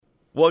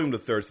Welcome to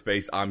Third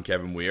Space. I'm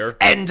Kevin Weir.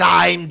 And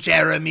I'm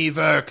Jeremy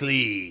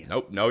Verkley.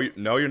 Nope, no,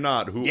 you're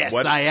not. Who? Yes,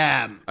 what? I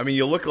am. I mean,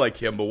 you look like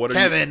him, but what are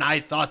Kevin, I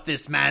thought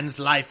this man's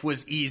life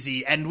was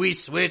easy, and we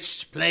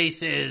switched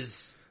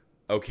places.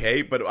 you?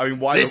 Okay, but I mean,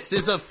 why? This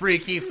is a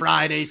Freaky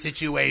Friday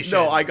situation.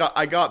 No, I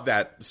got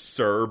that,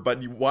 sir.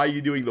 But why are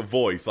you doing the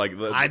voice? Like,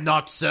 I'm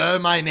not Sir.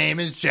 My name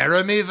is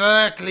Jeremy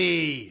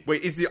Verkley.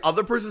 wait, is the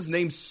other person's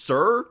name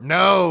Sir?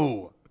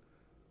 No.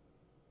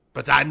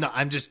 But I'm not.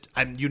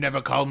 You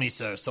never call me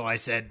Sir, so I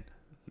said.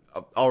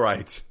 All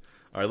right.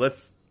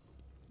 Let's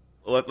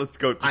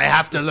go. I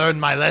have to learn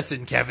my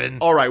lesson, Kevin.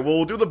 All right. Well,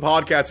 we'll do the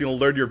podcast. You'll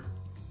learn your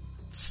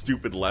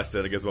stupid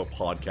lesson, I guess, about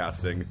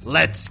podcasting.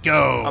 Let's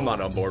go. I'm not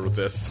on board with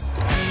this.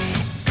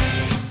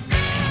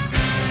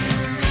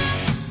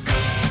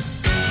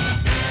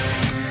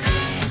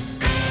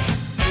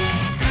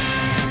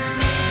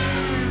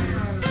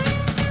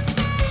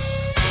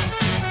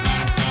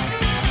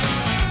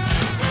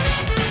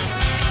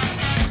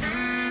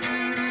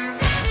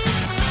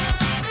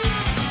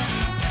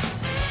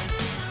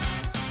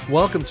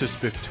 Welcome to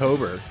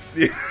Spooktober,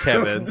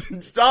 Kevin.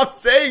 Stop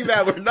saying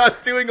that. We're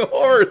not doing a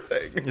horror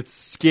thing. It's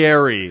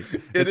scary.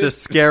 It's a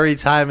scary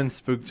time in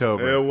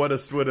Spooktober. What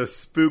a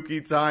spooky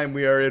time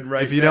we are in right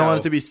now. If you don't want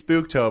it to be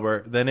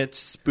Spooktober, then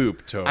it's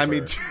Spooptober. I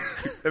mean,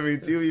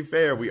 to be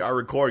fair, we are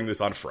recording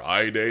this on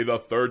Friday the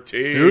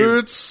 13th.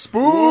 it's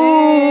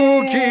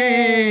spooky.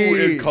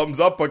 It comes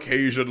up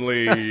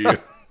occasionally.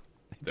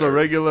 It's a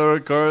regular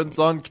occurrence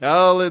on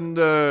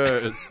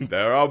calendars.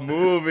 There are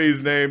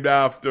movies named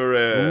after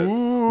it.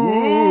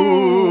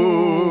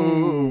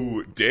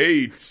 Ooh.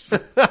 Dates.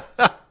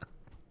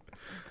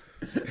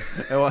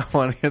 I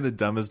want to hear the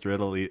dumbest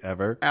riddle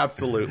ever.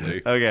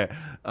 Absolutely. Okay.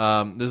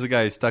 There's a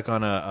guy who's stuck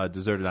on a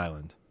deserted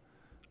island.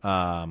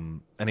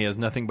 And he has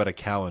nothing but a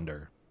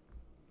calendar.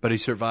 But he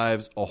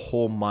survives a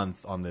whole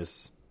month on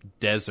this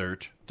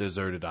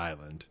deserted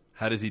island.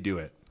 How does he do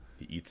it?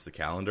 He eats the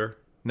calendar.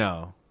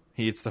 No.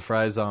 He eats the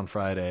fries on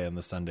Friday and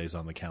the Sundays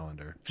on the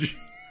calendar.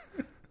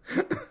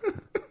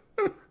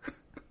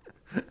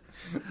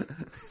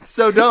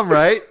 So dumb,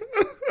 right?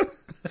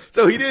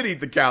 So he did eat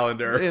the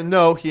calendar.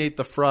 No, he ate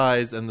the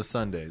fries and the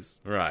Sundays.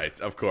 Right,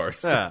 of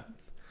course. Yeah.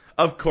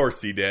 Of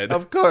course he did.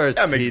 Of course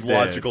That makes he did.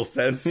 logical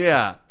sense.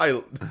 Yeah.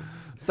 I.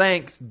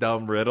 Thanks,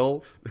 dumb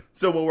riddle.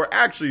 So what we're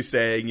actually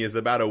saying is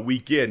about a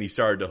week in, he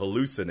started to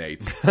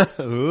hallucinate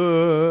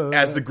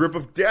as the grip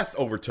of death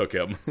overtook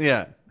him.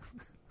 Yeah.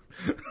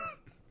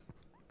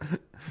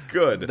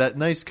 Good. That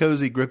nice,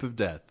 cozy grip of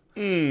death.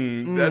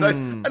 A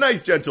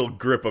nice gentle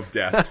grip of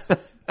death.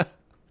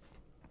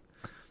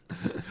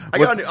 I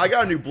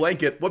got a new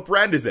blanket. What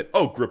brand is it?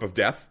 Oh, Grip of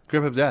Death.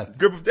 Grip of death.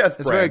 Grip of Death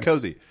It's brand. very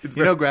cozy. It's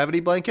You know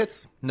gravity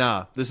blankets?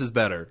 Nah, this is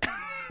better.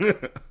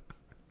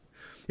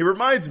 It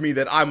reminds me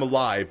that I'm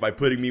alive by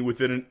putting me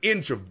within an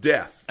inch of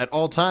death. At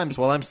all times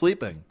while I'm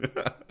sleeping.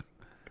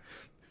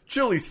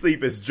 Chilly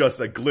sleep is just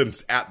a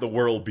glimpse at the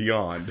world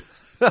beyond.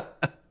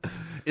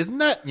 Isn't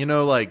that,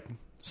 like,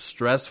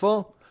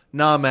 stressful?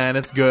 Nah, man,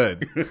 it's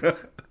good.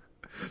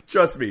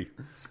 Trust me,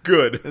 it's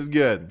good. It's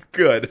good. It's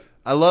good.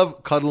 I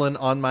love cuddling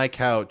on my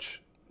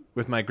couch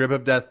with my Grip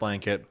of Death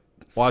blanket,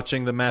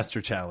 watching the Master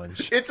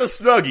Challenge. It's a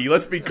Snuggie.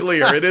 Let's be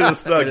clear. It is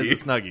a Snuggie. It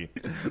is a Snuggie.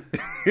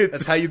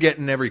 That's how you get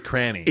in every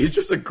cranny. It's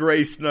just a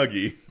gray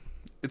Snuggie.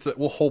 It's a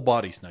whole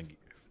body Snuggie.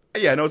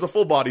 Yeah, no, it's a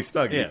full body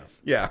Snuggie. Yeah.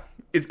 Yeah.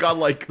 It's got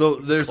like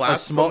There's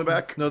clasps a small, on the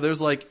back. No,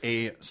 there's like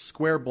a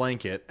square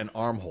blanket and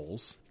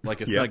armholes,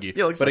 like a Yeah. Snuggie.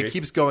 Yeah, like but Snuggie. it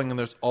keeps going, and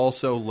there's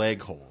also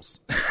leg holes.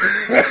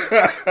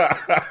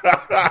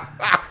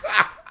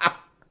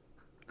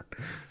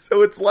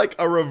 So it's like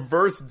a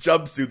reverse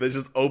jumpsuit that's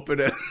just open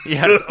it.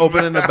 Yeah, it's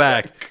open in the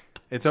back.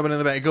 It's open in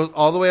the back. It goes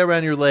all the way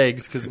around your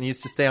legs because it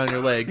needs to stay on your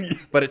legs,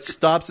 but it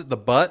stops at the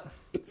butt.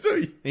 So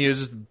And you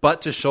just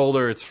butt to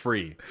shoulder, it's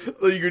free.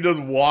 you can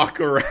just walk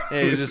around.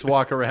 Yeah, you just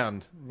walk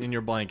around in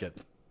your blanket.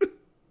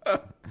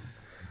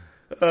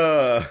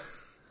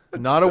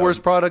 Not a worse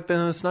product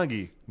than the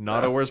Snuggie.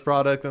 Not a worse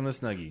product than the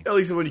Snuggie. At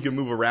least when you can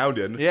move around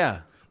in.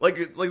 Yeah. Like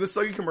the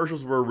Snuggie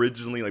commercials were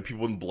originally like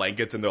people in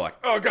blankets, and they're like,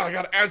 "Oh God, I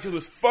gotta answer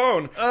this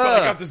phone, but I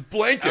got this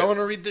blanket. I want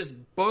to read this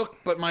book,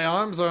 but my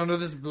arms are under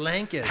this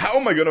blanket. How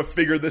am I gonna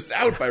figure this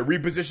out by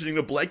repositioning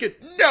the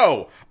blanket?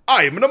 No,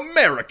 I am an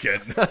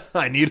American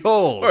I need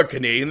holes. or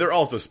Canadian. They're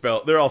also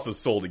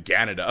sold in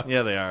Canada.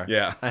 Yeah, they are.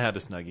 Yeah. I had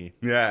a Snuggie.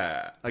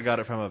 Yeah. I got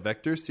it from a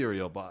Vector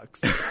cereal box.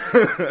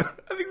 I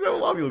think so. A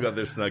lot of people got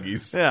their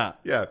Snuggies. Yeah.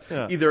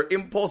 Yeah. Either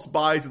impulse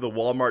buys at the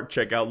Walmart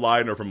checkout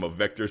line or from a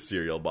Vector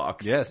cereal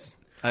box. Yes.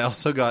 I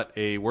also got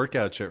a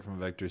workout shirt from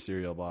Vector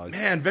cereal box.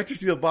 Man, Vector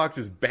cereal box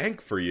is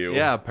bank for you.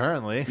 Yeah,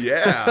 apparently.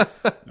 Yeah.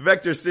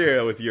 Vector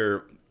cereal with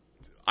your...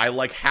 I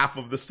like half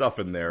of the stuff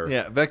in there.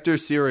 Yeah, Vector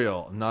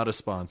cereal, not a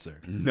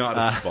sponsor. Not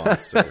a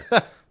sponsor.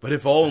 But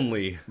if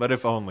only. But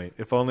if only.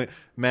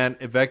 Man,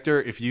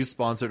 Vector, if you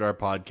sponsored our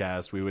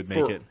podcast, we would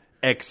make it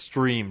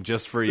extreme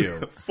just for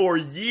you. For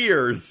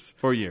years.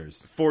 For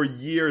years. For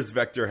years,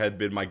 Vector had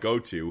been my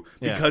go-to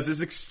because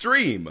it's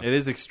extreme. It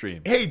is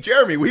extreme. Hey,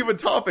 Jeremy, we have a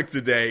topic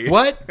today.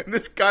 What? And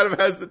this kind of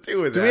has to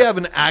do with Do that. we have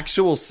an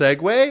actual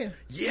segue?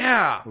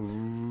 Yeah.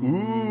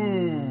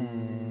 Ooh.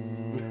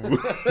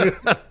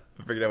 I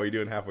figured out what you're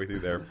doing halfway through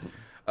there.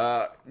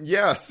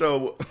 Yeah,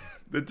 so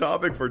the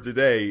topic for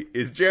today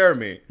is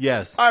Jeremy.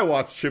 Yes. I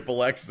watched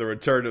Triple X, The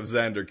Return of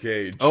Xander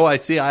Cage. Oh, I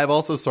see. I've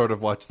also sort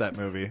of watched that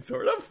movie.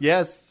 Sort of?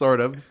 Yes, sort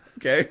of.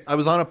 Okay. I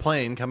was on a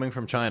plane coming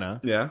from China.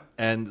 Yeah.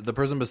 And the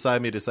person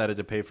beside me decided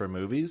to pay for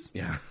movies.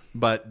 Yeah.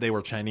 But they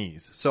were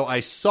Chinese. So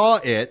I saw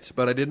it,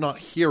 but I did not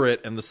hear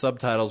it, and the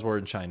subtitles were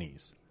in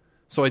Chinese.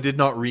 So I did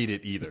not read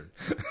it either.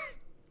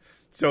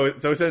 So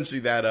essentially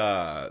that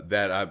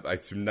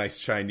nice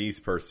Chinese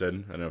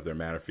person, I don't know if they're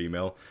man or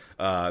female,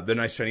 the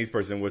nice Chinese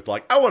person was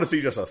like, I want to see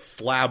just a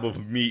slab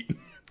of meat.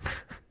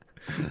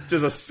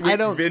 Just a sweet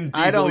Vin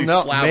Diesel-y I don't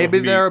know. slab Maybe of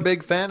meat. they're a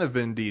big fan of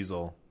Vin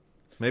Diesel.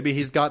 Maybe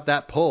he's got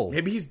that pull.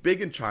 Maybe he's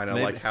big in China,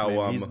 Maybe like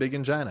how he's big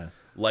in China.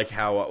 like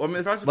how I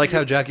mean, Like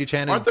how Jackie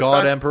Chan is Aren't the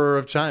God Fast- Emperor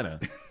of China.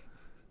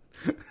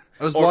 I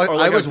was, Or like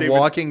I how was David-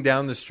 walking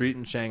down the street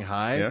in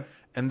Shanghai, Yeah.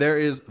 and there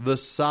is the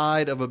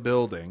side of a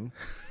building,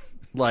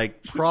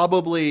 like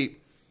probably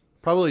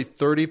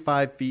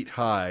 35 feet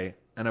high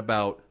and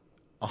about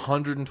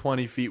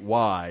 120 feet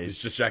wide. It's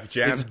just Jackie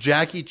Chan. It's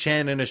Jackie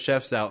Chan in a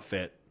chef's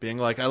outfit, being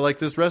like, I like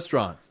this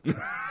restaurant.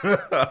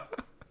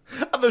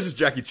 I thought it was just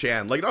Jackie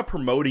Chan, like not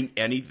promoting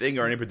anything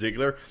or any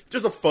particular,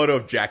 just a photo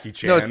of Jackie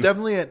Chan. No, it's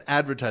definitely an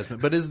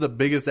advertisement, but it is the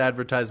biggest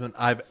advertisement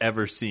I've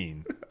ever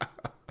seen.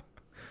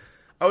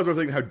 I was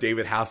thinking how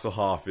David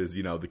Hasselhoff is,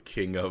 the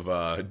king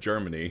of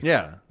Germany.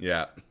 Yeah.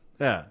 Yeah.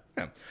 Yeah.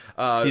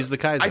 Yeah. He's the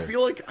Kaiser. I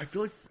feel like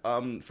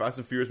Fast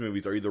and Furious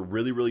movies are either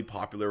really, really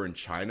popular in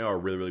China or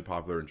really, really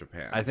popular in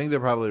Japan. I think they're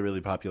probably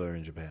really popular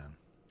in Japan.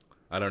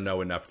 I don't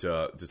know enough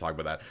to talk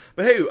about that.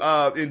 But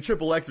hey, in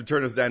Triple X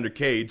Return of Xander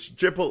Cage,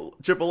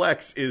 Triple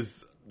X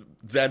is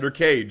Xander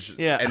Cage.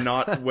 Yeah. And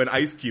not when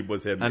Ice Cube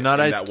was him And not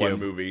in Ice that Cube. one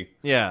movie.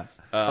 Yeah.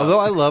 Although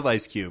I love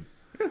Ice Cube.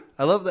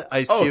 I love that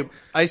Ice Oh. Cube.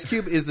 Ice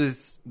Cube is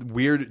this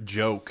weird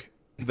joke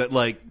that,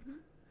 like,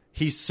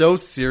 he's so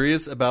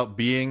serious about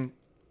being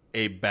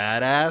a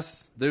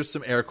badass. There's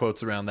some air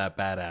quotes around that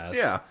badass.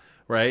 Yeah.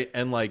 Right?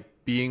 And, like,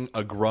 being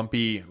a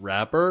grumpy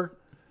rapper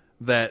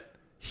that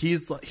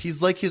he's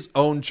like his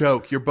own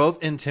joke. You're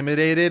both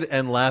intimidated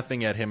and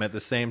laughing at him at the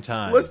same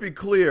time. Let's be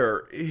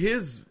clear.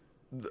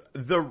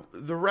 The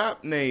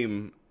rap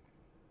name,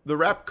 the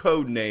rap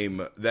code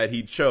name that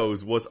he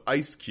chose was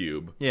Ice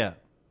Cube, Yeah.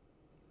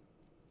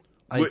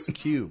 Ice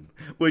Cube.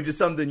 which is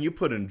something you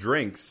put in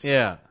drinks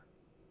Yeah.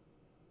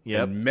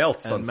 Yep. and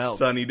melts on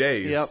sunny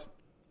days. Yep.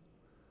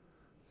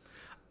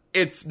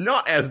 It's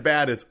not as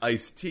bad as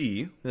iced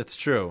tea, That's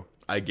true.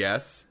 I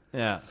guess.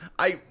 Yeah.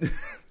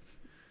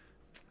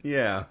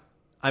 Yeah.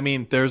 I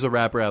mean, there's a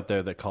rapper out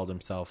there that called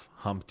himself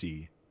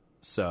Humpty.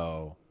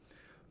 So,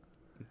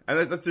 And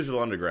that's Digital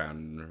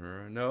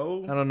Underground.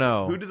 No? I don't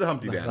know. Who did the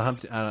Humpty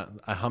dance?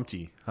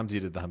 Humpty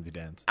did the Humpty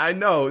dance. I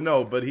know,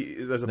 no, but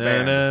there's a Na,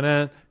 band. na,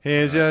 na,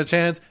 here's your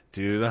chance.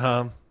 Do the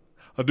hum.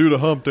 I do the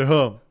Humpty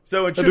hump.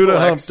 So in I do Triple the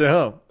X, Humpty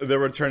hump. The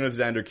Return of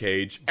Xander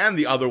Cage, and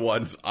the other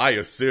ones, I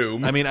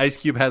assume. I mean, Ice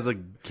Cube has a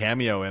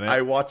cameo in it.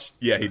 I watched.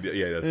 Yeah, he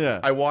does. Yeah.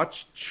 I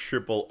watched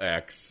Triple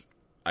X.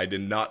 I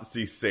did not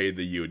see Say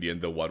the Union,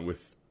 the one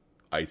with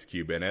Ice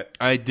Cube in it.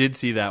 I did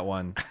see that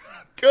one.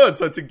 Good.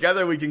 So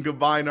together we can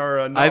combine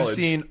our knowledge. I've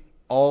seen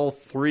all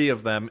three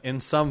of them in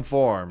some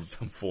form.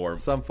 some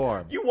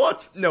form. You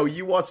watched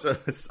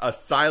a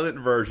silent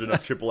version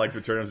of Triple X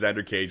Return of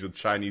Xander Cage with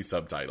Chinese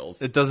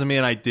subtitles. It doesn't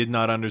mean I did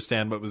not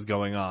understand what was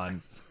going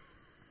on.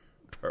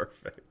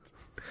 Perfect.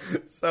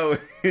 So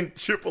in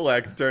Triple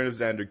X Return of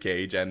Xander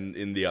Cage and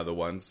in the other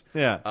ones,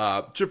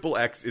 Triple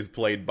X is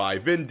played by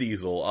Vin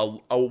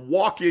Diesel, a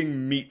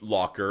walking meat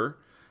locker,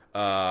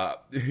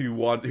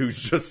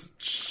 who's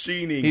just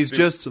sheening. He's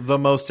just the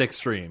most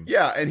extreme.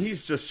 Yeah, and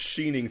he's just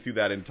sheening through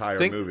that entire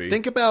movie.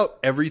 Think about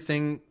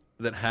everything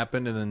that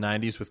happened in the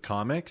 90s with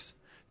comics.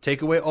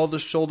 Take away all the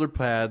shoulder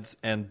pads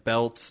and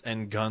belts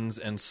and guns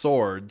and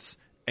swords,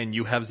 and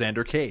you have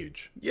Xander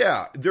Cage.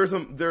 Yeah, there's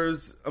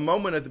a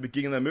moment at the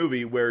beginning of the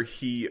movie where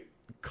he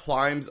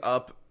climbs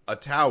up a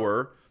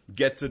tower,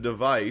 gets a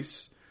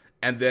device,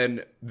 and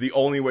then the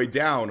only way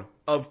down,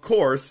 of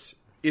course,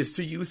 is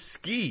to use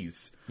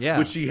skis. Yeah.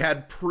 Which he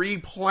had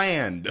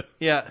pre-planned.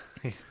 Yeah.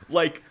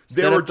 Like Set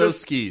there were up those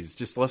just skis.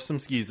 Just left some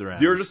skis around.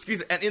 there were just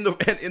skis, and in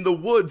the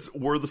woods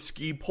were the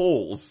ski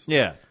poles.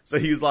 Yeah. So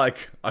he's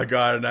like, I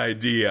got an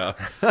idea,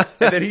 and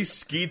then he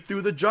skied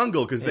through the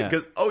jungle because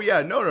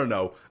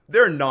no,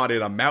 they're not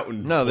in a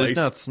mountain. No, there's place.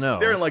 not snow.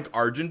 They're in like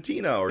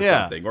Argentina or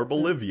Yeah. something, or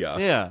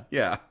Bolivia.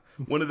 Yeah.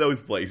 One of those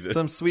places.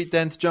 Some sweet,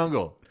 dense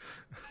jungle.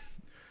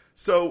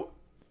 So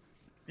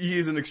he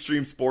is an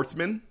extreme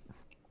sportsman.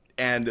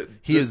 And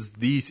He is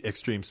the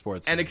extreme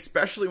sportsman. and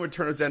especially in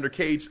Return of Xander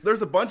Cage,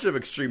 there's a bunch of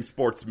extreme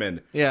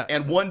sportsmen. Yeah.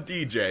 And one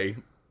DJ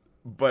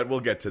but we'll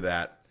get to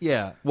that.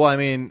 Yeah. Well, I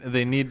mean,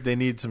 they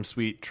need some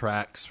sweet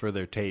tracks for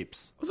their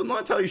tapes. I'm not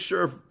entirely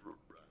sure if...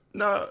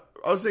 No,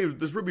 I was saying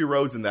there's Ruby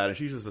Rose in that, and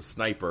she's just a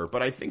sniper,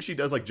 but I think she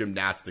does, like,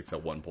 gymnastics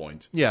at one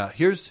point. Yeah,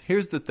 here's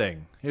the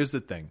thing.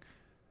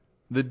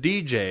 The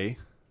DJ,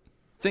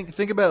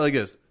 think about it like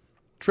this.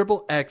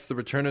 Triple X, The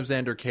Return of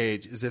Xander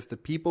Cage, is if the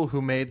people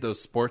who made those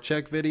Sport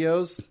Check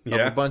videos of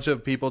Yeah. a bunch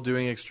of people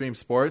doing extreme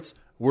sports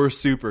were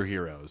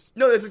superheroes.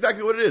 No, that's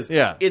exactly what it is.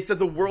 Yeah. It's that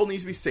the world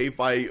needs to be saved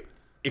by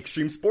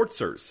extreme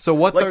sportsers. So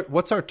Like,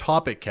 what's our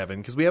topic, Kevin?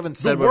 Because we haven't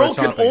the said what world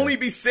our can topic only is.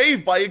 be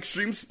saved by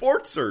extreme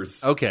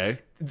sportsers. Okay.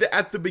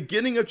 At the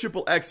beginning of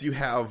Triple X, you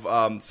have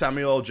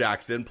Samuel L.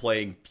 Jackson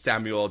playing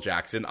Samuel L.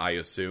 Jackson, I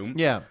assume.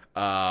 Yeah.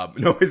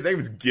 No, his name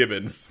is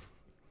Gibbons.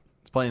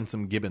 It's playing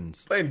some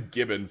Gibbons. Playing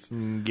Gibbons.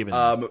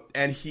 Gibbons.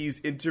 And he's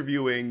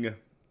interviewing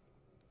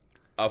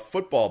a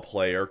football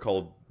player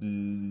called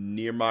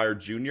Niermeyer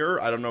Jr.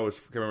 I don't know,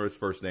 can't remember his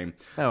first name.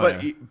 Oh,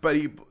 but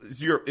yeah.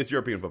 it's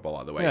European football,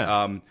 by the way.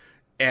 Yeah.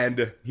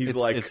 And he's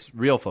It's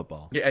real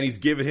football. yeah, and he's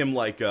giving him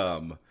like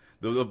the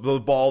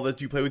ball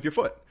that you play with your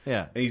foot.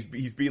 Yeah. And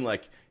he's being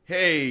like,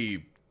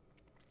 "Hey,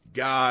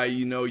 guy,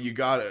 you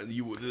gotta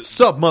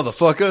Sup,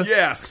 motherfucker?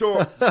 yeah,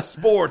 so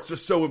sports are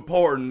so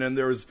important, and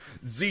there's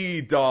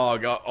Z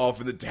Dog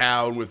off in the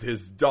town with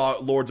his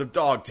Lords of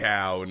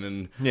Dogtown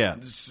and Yeah.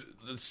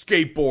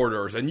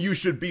 skateboarders, and you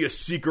should be a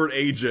secret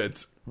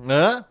agent."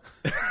 Huh?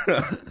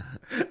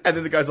 And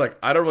then the guy's like,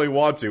 "I don't really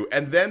want to."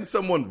 And then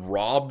someone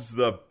robs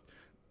the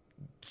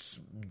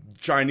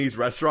Chinese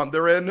restaurant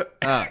they're in,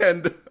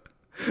 and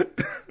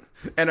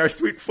our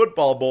sweet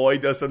football boy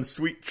does some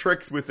sweet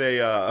tricks with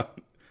a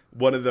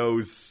one of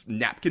those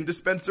napkin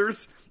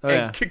dispensers and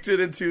yeah. kicks it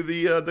into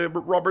the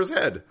robber's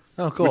head.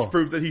 Oh, cool. Which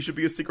proves that he should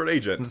be a secret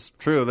agent. It's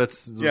true.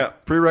 That's Yeah.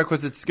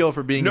 prerequisite skill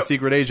for being a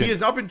secret agent. He has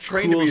not been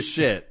trained Cool to be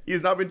shit. He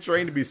has not been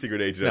trained to be a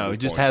secret agent. at No, this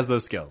he just point. has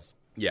those skills.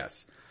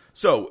 Yes.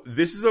 So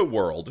this is a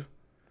world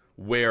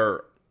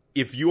where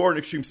if you are an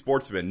extreme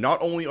sportsman, not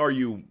only are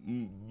you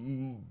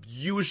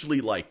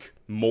usually like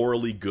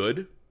morally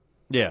good,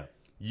 Yeah.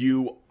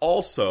 you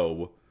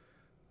also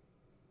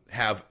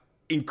have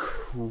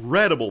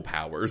incredible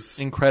powers,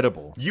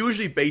 Incredible.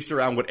 usually based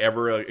around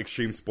whatever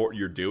extreme sport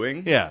you're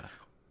doing. Yeah.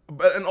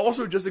 And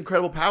also just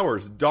incredible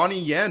powers. Donnie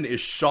Yen is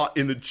shot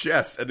in the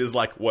chest and is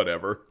like,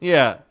 whatever.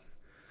 Yeah.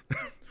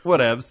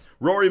 Whatevs.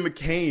 Rory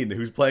McCain,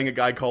 who's playing a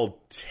guy called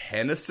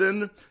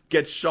Tennyson,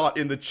 gets shot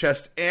in the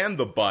chest and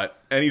the butt,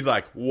 and he's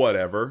like,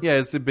 whatever. Yeah,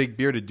 it's the big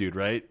bearded dude,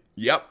 right?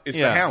 Yep, it's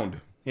Yeah. the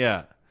Hound.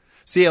 Yeah.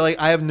 See, like,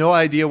 I have no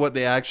idea what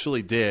they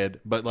actually did,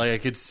 but, like, I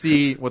could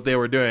see what they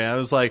were doing. I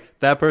was like,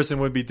 that person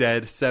would be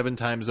dead 7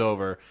 times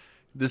over.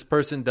 This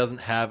person doesn't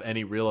have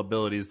any real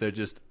abilities. They're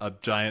just a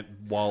giant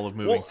wall of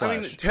moving Well, flesh.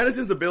 I mean,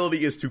 Tennyson's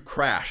ability is to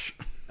crash.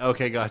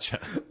 Okay, gotcha.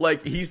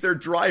 Like, he's their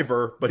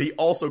driver, but he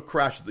also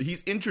crashed.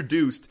 He's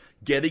introduced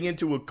getting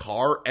into a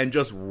car and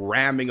just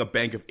ramming a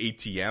bank of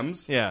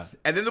ATMs. Yeah.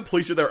 And then the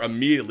police are there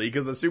immediately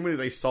because assuming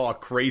they saw a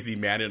crazy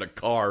man in a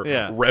car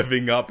Yeah.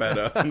 revving up at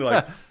a... And they're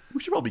like,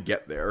 we should probably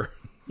get there.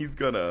 He's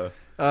gonna...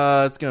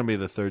 It's going to be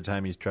the 3rd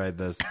time he's tried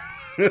this.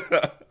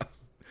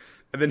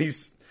 And then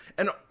he's...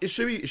 And it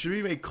should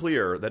be made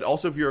clear that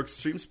also if you're an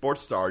extreme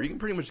sports star, you can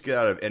pretty much get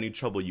out of any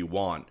trouble you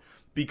want.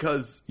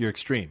 Because... You're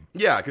extreme.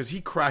 Yeah, because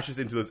he crashes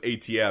into those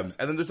ATMs,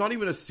 and then there's not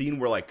even a scene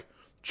where like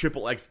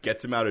Triple X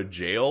gets him out of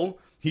jail.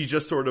 He's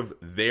just sort of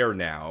there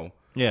now.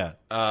 Yeah.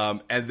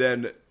 And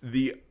then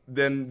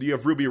you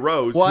have Ruby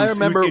Rose. Well, I who's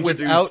remember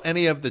introduced- without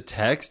any of the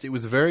text, it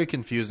was very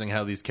confusing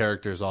how these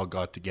characters all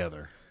got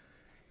together.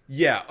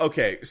 Yeah.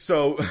 Okay.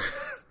 So.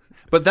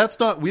 But that's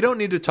not. We don't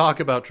need to talk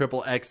about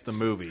Triple X the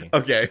movie.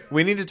 Okay.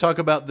 We need to talk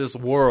about this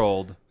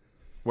world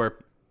where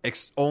it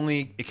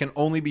can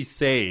only be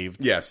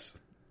saved Yes.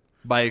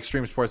 by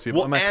extreme sports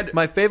people. Well, and-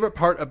 My favorite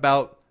part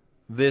about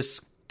this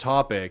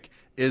topic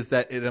is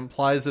that it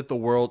implies that the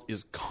world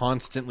is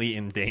constantly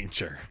in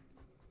danger.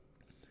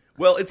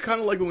 Well, it's kind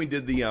of like when we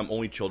did the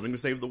Only Children to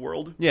Save the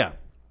World. Yeah.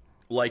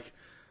 Like,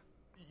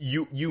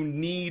 you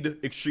need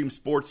extreme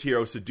sports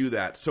heroes to do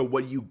that. So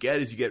what you get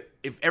is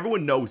if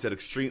everyone knows that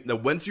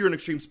once you're an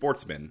extreme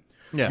sportsman,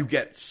 Yeah. you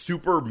get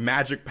super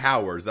magic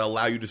powers that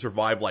allow you to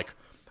survive, like,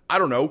 I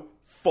don't know,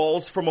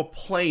 falls from a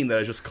plane that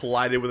has just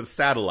collided with a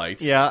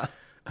satellite. Yeah.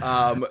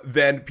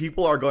 Then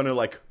people are going to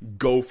like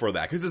go for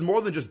that because it's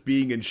more than just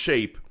being in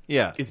shape.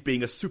 Yeah. It's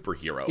being a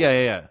superhero.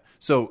 Yeah.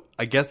 So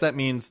I guess that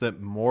means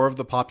that more of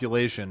the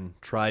population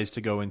tries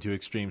to go into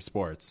extreme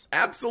sports.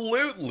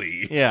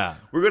 Absolutely. Yeah.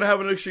 We're going to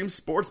have an extreme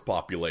sports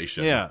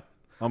population. Yeah.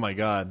 Oh my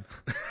God.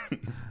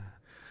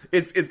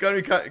 It's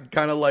going to be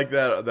kind of like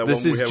that This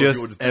one we is had where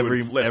just people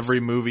doing flips. every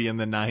movie in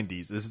the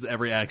 90s. This is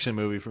every action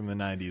movie from the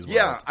 90s. World.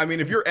 Yeah, I mean,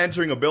 if you're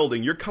entering a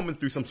building, you're coming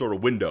through some sort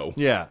of window.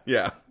 Yeah.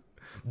 Yeah.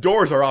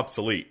 Doors are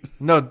obsolete.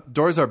 No,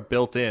 doors are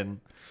built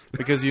in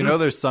because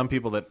there's some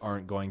people that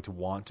aren't going to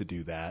want to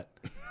do that.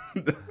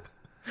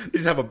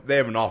 they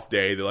have an off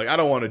day. They're like, I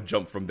don't want to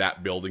jump from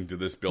that building to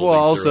this building.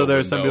 Well, through also a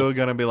there's some window. people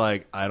going to be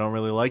like, I don't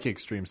really like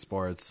extreme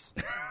sports.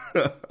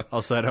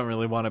 Also, I don't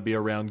really want to be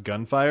around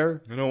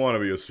gunfire. I don't want to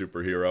be a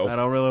superhero. I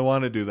don't really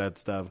want to do that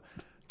stuff.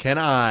 Can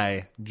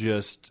I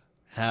just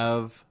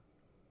have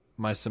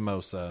my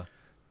samosa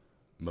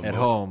at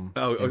home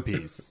in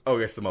peace? Oh,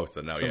 yeah,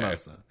 samosa. No,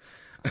 Samosa.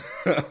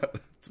 yeah.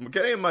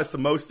 Can I have my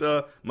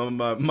samosa,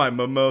 my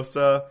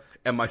mimosa,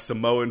 and my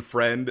Samoan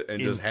friend and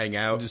just hang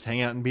out? Just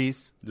hang out in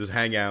peace? Just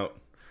hang out.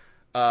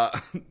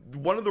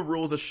 One of the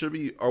rules that should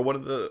be, or one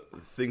of the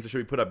things that should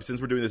be put up,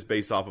 since we're doing this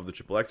based off of the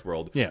Triple X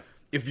world, Yeah.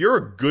 if you're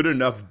a good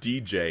enough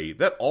DJ,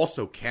 that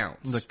also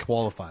counts. That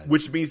qualifies.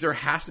 Which means there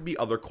has to be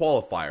other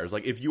qualifiers.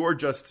 Like, if you are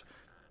just...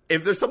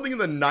 If there's something in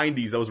the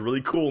 90s that was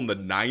really cool in the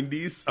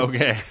 90s,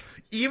 Okay.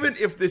 even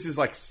if this is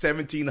like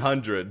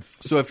 1700s,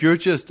 So if you're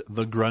just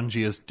the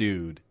grungiest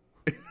dude,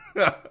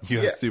 you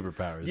have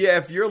superpowers. yeah,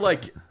 if you're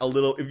like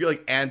if you're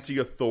like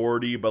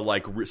anti-authority, but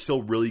like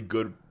still really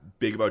good,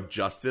 big about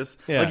justice,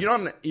 Yeah.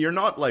 like you're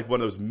not like one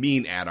of those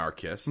mean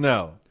anarchists.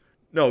 No.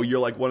 You're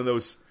like one of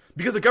those,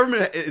 because the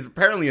government is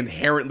apparently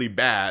inherently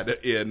bad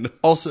in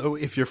Also,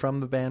 if you're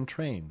from the band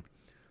Train,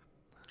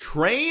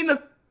 Train.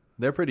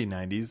 they're pretty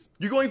 90s.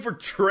 You're going for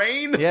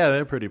Train? Yeah,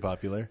 they're pretty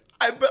popular.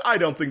 But I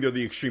don't think they're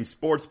the extreme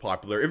sports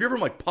popular. If you're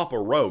from like Papa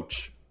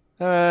Roach,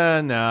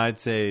 No, I'd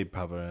say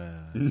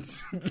probably.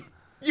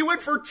 you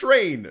went for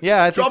Train.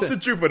 Yeah, I think Drop that- to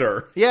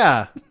Jupiter.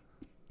 Yeah.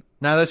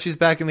 Now that she's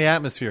back in the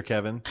atmosphere,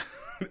 Kevin.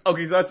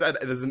 Okay, so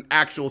there's an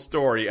actual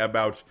story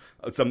about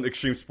some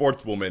extreme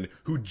sportswoman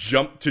who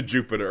jumped to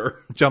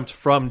Jupiter Jumped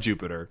from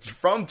Jupiter.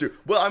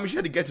 Well, I mean, she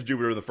had to get to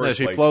Jupiter in the first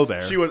she place. flew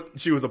there.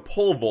 She was a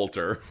pole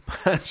vaulter.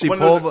 She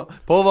One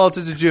of pole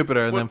vaulted to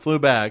Jupiter and then flew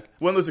back.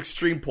 One of those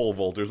extreme pole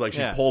vaulters, like she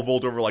Yeah. pole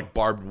vault over like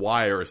barbed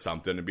wire or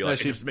something, and be like,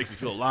 she- it just makes me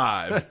feel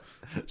alive.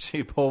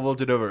 She pole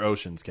vaulted over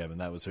oceans, Kevin.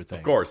 That was her thing.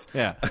 Of course.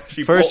 Yeah.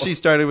 She First, pole- she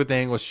started with the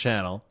English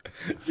Channel.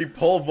 She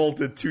pole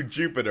vaulted to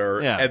Jupiter,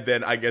 Yeah. and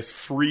then I guess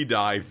free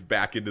dived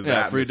back into the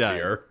Yeah, free dive.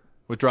 atmosphere.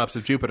 With drops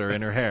of Jupiter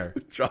in her hair.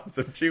 Drops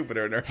of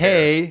Jupiter in her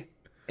hair.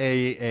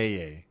 Hey,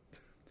 A.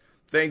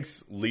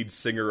 Thanks, lead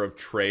singer of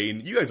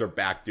Train. You guys are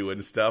back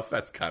doing stuff.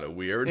 That's kind of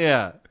weird.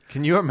 Yeah.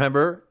 Can you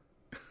remember?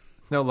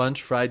 No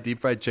lunch,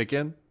 deep fried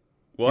chicken.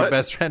 What? Your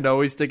best friend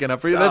always sticking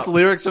up for you. Stop. That's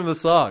lyrics from the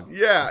song.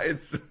 Yeah,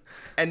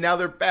 and now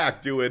they're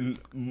back doing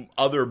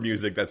other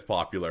music that's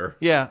popular.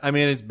 Yeah, I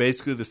mean it's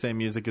basically the same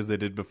music as they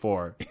did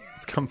before.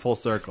 It's come full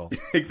circle.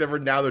 Except for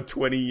now they're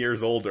 20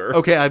 years older.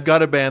 Okay, I've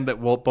got a band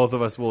that both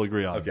of us will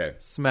agree on. Okay.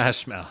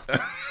 Smash Mouth.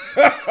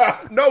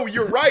 No,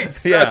 you're right.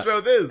 Smash Yeah.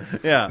 Mouth is.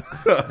 Yeah.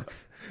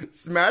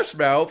 Smash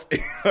Mouth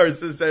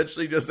is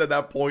essentially just at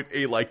that point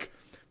a like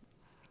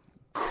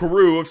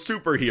crew of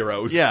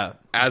superheroes. Yeah.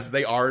 As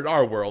they are in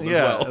our world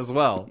Yeah, as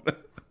well.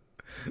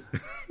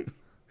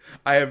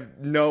 I have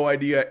no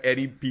idea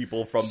any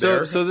people from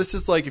there. So this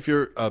is like if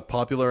you're a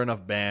popular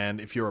enough band,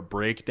 if you're a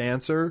break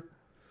dancer,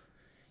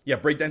 Yeah,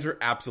 breakdancer,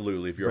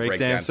 absolutely. If you're a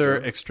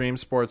breakdancer. extreme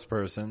sports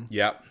person.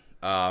 Yeah.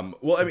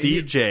 Well, I mean,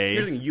 DJ.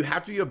 Here's the thing, you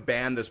have to be a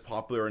band that's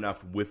popular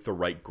enough with the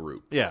right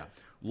group. Yeah.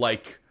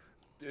 Like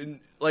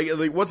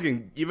once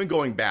again, even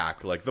going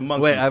back, like the Monkees.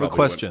 Wait, I have a probably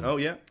question. went- Oh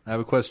yeah. I have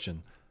a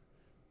question.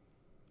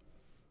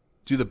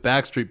 Do the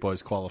Backstreet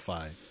Boys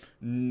qualify?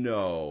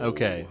 No.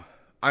 Okay.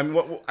 I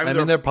mean, I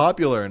mean, they're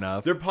popular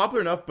enough. they're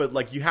popular enough, but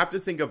like you have to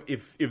think of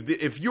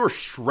if you're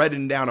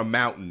shredding down a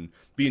mountain,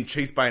 being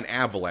chased by an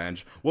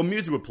avalanche, what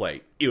music would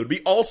play? It would be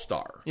All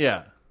Star.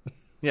 Yeah.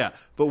 Yeah.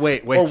 But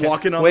wait. Or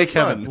Walking on the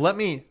Kevin,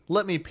 Sun.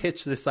 let me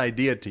pitch this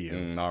idea to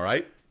you. All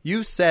right.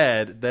 You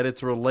said that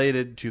it's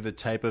related to the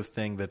type of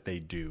thing that they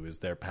do is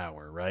their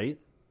power, right?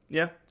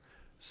 Yeah.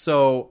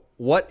 So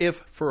what if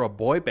for a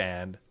boy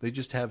band they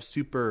just have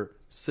super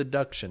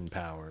seduction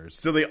powers?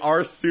 So they are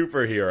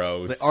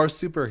superheroes. They are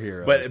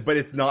superheroes. But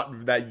it's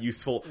not that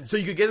useful. So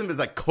you could get them as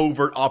like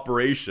covert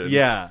operations.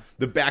 Yeah.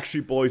 The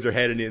Backstreet Boys are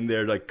heading in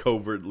there like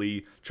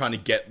covertly trying to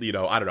get, I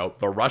don't know,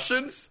 the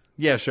Russians?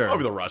 yeah, sure.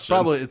 Probably the Russians.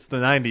 Probably it's the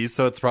 90s,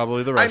 so it's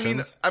probably the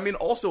Russians. I mean,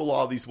 also a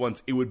lot of these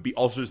ones, it would be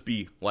also just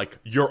be like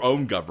your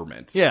own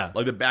government. Yeah.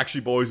 Like the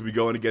Backstreet Boys would be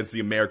going against the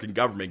American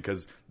government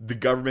because the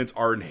governments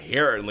are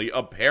inherently,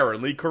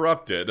 apparently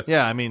corrupted.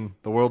 Yeah, I mean,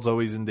 the world's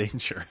always in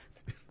danger.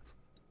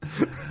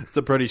 It's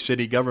a pretty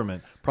shitty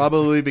government.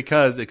 Probably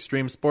because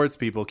extreme sports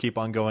people keep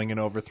on going and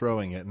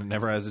overthrowing it and it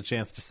never has a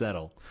chance to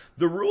settle.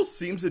 The rule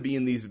seems to be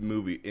in these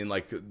movies,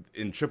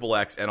 in Triple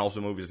X and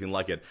also movies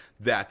like it,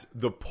 that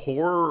the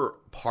poorer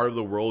part of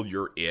the world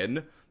you're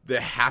in,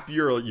 the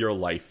happier your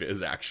life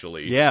is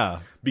actually. Yeah.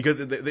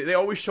 Because they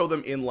always show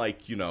them in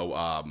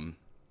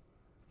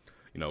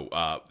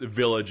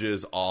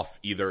villages off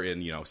either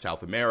in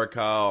South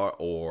America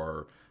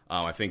or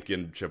I think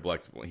in Triple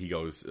X he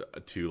goes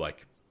to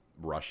like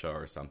Russia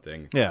or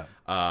something. Yeah.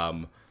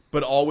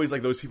 But always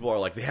like those people are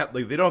like they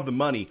don't have the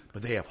money,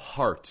 but they have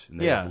heart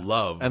and they have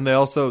love, And they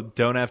also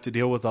don't have to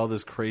deal with all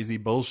this crazy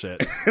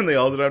bullshit. and they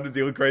also don't have to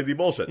deal with crazy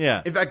bullshit.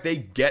 Yeah. In fact, they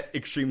get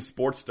extreme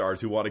sports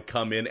stars who want to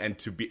come in and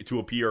to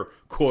appear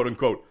quote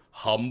unquote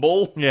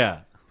humble.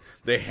 Yeah.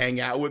 They hang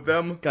out with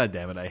them. God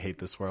damn it! I hate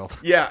this world.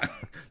 Yeah,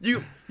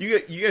 you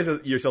guys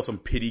have yourself some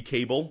pity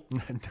cable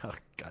No,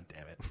 God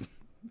damn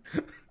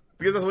it!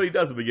 because that's what he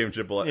does at the beginning of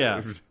Triple X.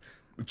 Yeah.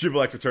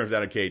 Triple X returns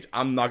down a cage.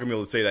 I'm not gonna be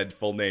able to say that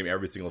full name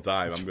every single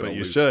time. I'm gonna But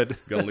you lose, should.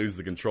 gonna lose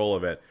the control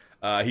of it.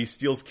 He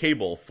steals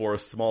cable for a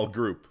small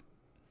group.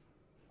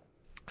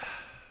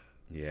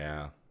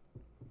 Yeah.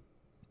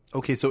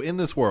 Okay, so in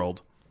this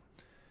world,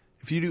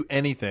 if you do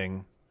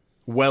anything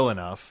well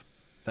enough,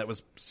 that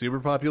was super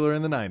popular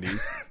in the 90s.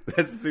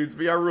 That seems to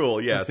be our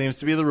rule. Yes, That seems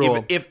to be the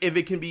rule. If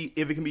it can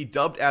be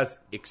dubbed as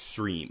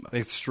extreme.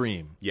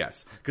 Extreme.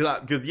 Yes,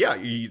 because yeah,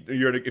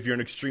 if you're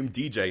an extreme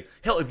DJ,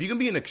 hell, if you can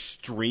be an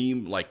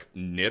extreme like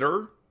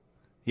knitter,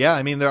 Yeah,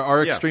 I mean, there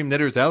are Yeah. extreme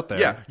knitters out there.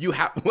 yeah, you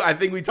have. I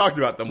think we talked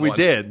about them. We once.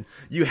 did.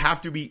 You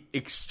have to be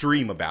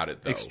extreme about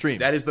it. Though. Extreme.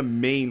 That is the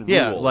main rule.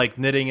 Yeah, like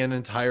knitting an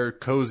entire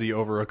cozy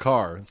over a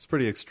car. It's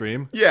pretty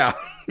extreme yeah.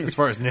 as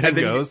far as knitting And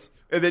then goes.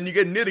 and then you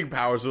get knitting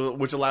powers,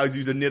 which allows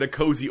you to knit a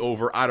cozy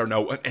over, I don't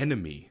know, an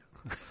enemy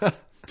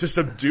to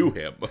subdue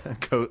him.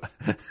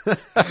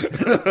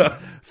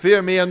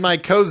 Fear me on my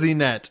cozy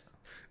net.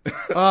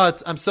 Oh,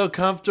 I'm so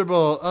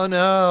comfortable. Oh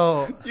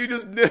no, You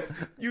just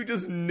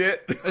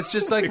knit. it's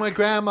just like my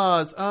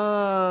grandma's.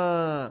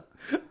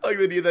 Like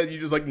the idea that you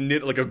just like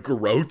knit like a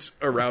garrote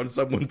around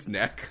someone's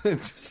neck.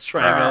 Just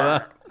strangle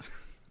that.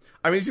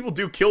 I mean, people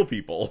do kill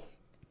people.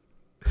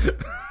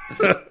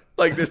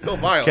 Like they're still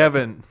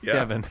violent. Yeah.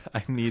 Kevin,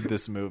 I need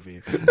this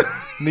movie.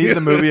 Need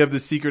the movie of the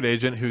secret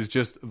agent who's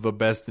just the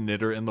best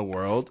knitter in the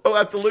world. Oh,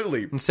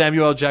 absolutely. And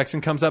Samuel L.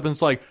 Jackson comes up and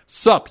it's like,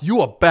 "Sup, you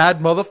a bad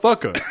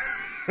motherfucker.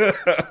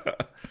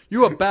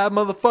 You a bad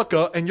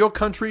motherfucker, and your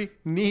country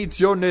needs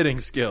your knitting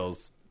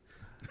skills."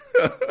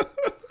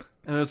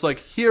 And it's like,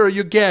 "Here are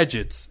your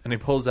gadgets." And he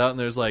pulls out and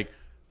there's like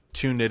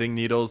 2 knitting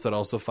needles that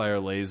also fire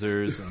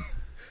lasers. And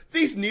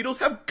These needles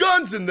have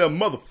guns in them,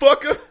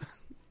 motherfucker.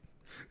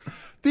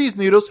 these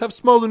needles have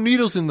smaller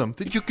needles in them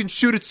that you can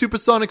shoot at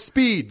supersonic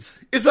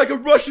speeds. It's like a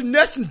Russian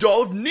nesting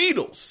doll of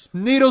needles.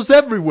 Needles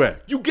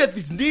everywhere. You get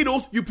these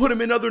needles, you put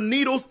them in other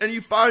needles, and you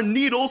fire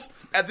needles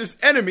at this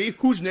enemy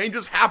whose name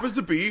just happens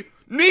to be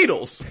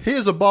Needles.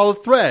 Here's a ball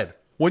of thread.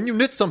 When you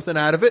knit something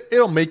out of it,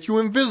 it'll make you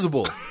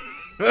invisible.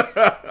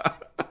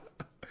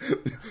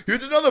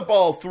 Here's another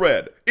ball of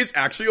thread. It's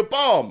actually a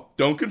bomb.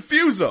 Don't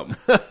confuse them.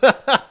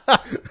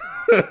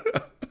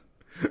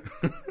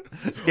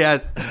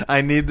 Yes,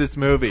 I need this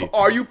movie.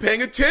 Are you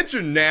paying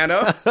attention,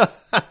 Nana?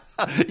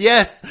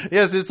 Yes,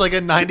 it's like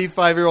a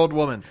 95-year-old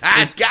woman.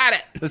 I got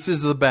it. This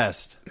is the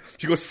best.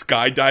 She goes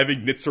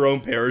skydiving, knits her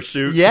own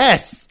parachute.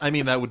 Yes. I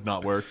mean, that would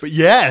not work, but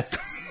yes.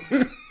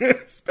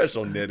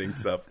 Special knitting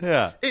stuff.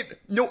 Yeah.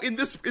 In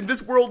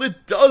this world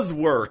it does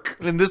work.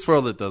 In this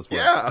world, it does work.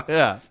 Yeah.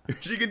 Yeah.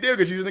 She can do it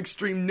because she's an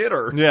extreme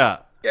knitter. Yeah.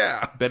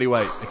 Yeah. Betty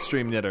White,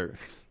 extreme knitter.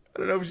 I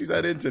don't know if she's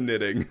that into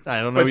knitting.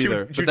 I don't know she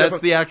either. would But that's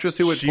the actress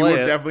who would she play would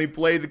it. definitely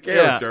play the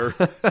Yeah.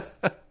 character.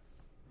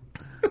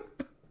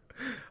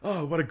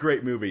 Oh, what a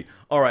great movie.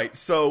 All right,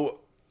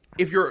 so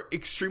if you're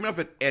extreme enough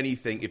at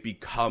anything, it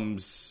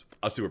becomes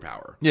a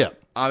superpower. Yeah.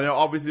 I mean,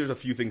 obviously, there's a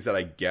few things that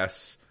I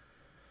guess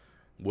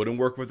wouldn't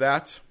work with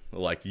that.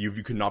 Like, you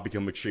could not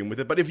become extreme with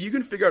it. But if you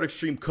can figure out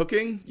extreme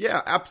cooking,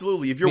 yeah,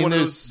 absolutely. If you're I mean, one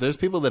of those... there's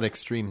people that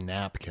extreme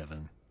nap,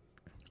 Kevin.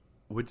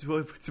 What?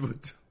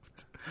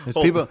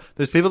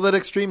 There's people that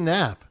extreme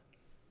nap.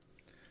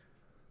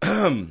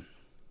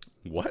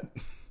 What?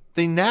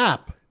 They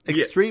nap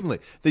extremely.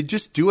 They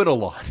just do it a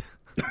lot.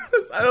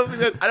 I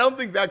don't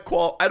think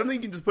you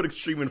can just put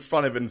extreme in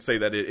front of it and say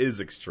that it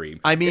is extreme.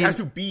 I mean- it has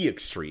to be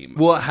extreme.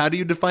 Well, how do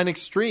you define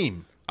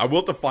extreme? I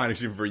will define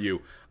extreme for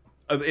you.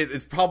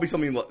 It's probably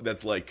something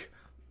that's like,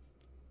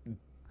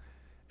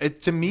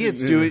 To me,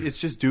 it's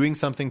just doing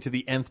something to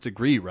the nth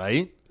degree,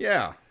 right?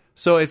 yeah.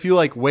 So if you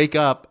like wake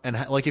up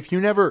and like if you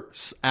never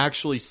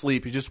actually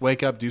sleep, you just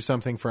wake up, do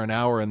something for an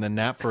hour, and then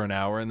nap for an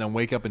hour, and then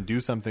wake up and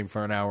do something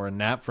for an hour and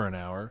nap for an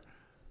hour.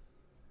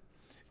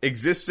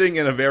 Existing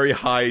in a very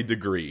high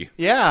degree.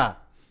 Yeah,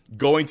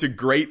 Going to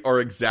great or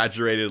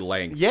exaggerated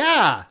length.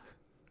 yeah.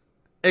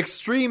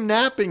 Extreme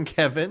napping,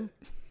 Kevin.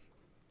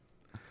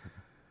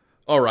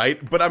 All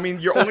right. But I mean,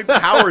 your only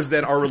powers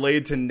then are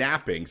related to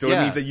napping. So it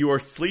Yeah. means that you are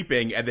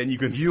sleeping and then you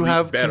can You sleep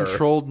have better.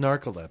 controlled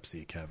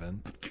narcolepsy,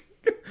 Kevin.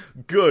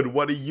 Good.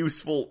 What a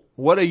useful...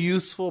 What a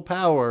useful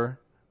power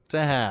to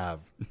have.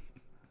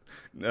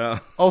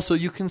 Also,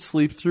 you can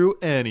sleep through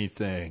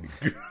anything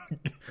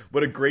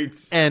What a great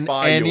spy and you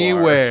are.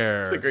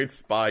 anywhere. What a great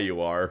spy you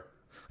are.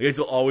 I guess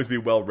you'll always be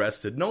well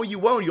rested. No, you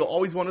won't. You'll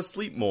always want to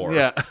sleep more.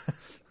 Yeah,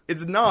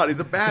 It's not. It's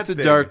a bad it's a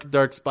thing.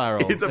 dark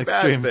spiral. It's a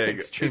extreme, bad thing.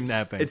 Extreme It's-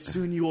 napping. It's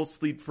soon you will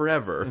sleep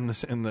forever. in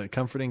the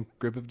comforting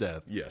grip of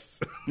death. Yes.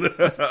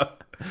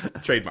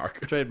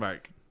 Trademark.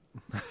 Trademark.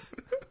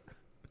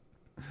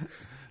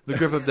 The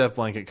grip of death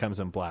blanket comes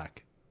in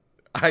black.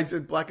 I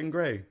said black and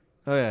gray.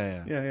 Oh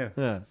yeah.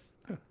 Yeah.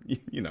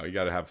 You know, you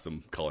got to have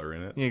some color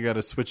in it. You got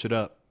to switch it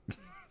up.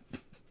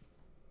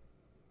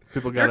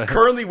 People You're got to.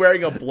 currently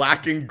wearing a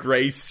black and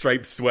gray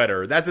striped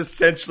sweater. That's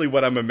essentially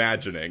what I'm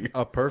imagining.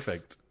 Oh,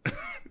 perfect.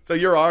 It's So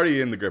you're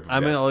already in the grip of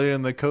I'm death. already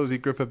in the cozy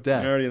grip of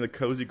death. You're already in the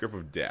cozy grip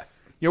of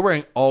death. You're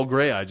wearing all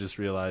gray, I just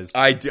realized.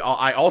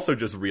 I also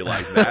just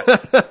realized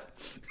that.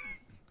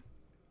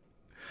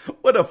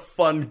 What a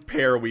fun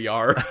pair we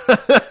are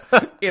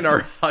in our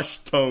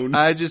hushed tones.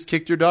 I just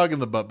kicked your dog in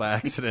the butt by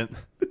accident.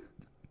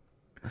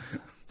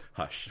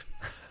 Hush.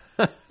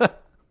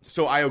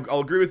 So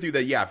I'll agree with you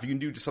that, yeah, if you can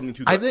do something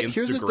to the I think nth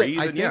here's degree, the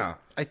then thing. yeah.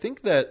 I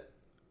think that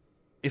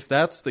if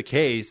that's the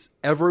case,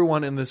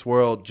 everyone in this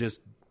world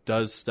just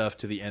does stuff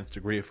to the nth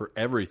degree for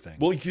everything.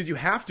 Well, because you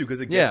have to,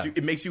 because Yeah.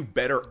 it makes you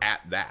better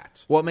at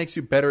that. What makes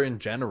you better in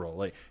general?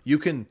 Like you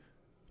can,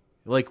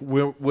 with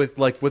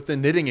the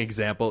knitting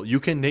example,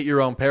 you can knit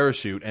your own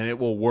parachute and it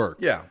will work.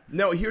 Yeah.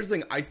 No, here's the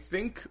thing. I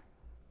think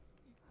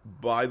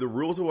by the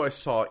rules of what I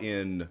saw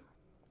in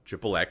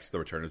Triple X, The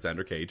Return of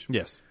Xander Cage,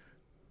 Yes.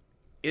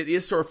 it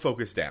is sort of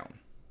focused down.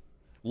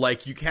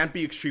 Like, you can't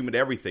be extreme at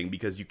everything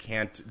because you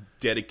can't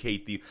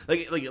dedicate the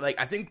like.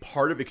 I think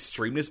part of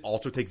extremeness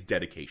also takes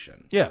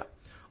dedication. Yeah.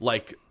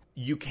 Like,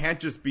 you can't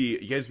just be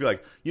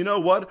like, you know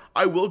what?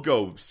 I will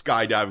go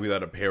skydiving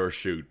without a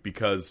parachute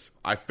because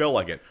I feel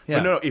like it. Yeah.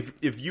 But no,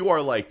 if you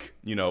are like,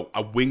 you know,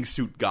 a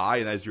wingsuit guy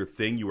and that's your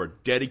thing, you are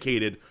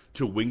dedicated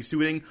to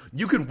wingsuiting,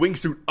 you can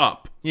wingsuit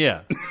up.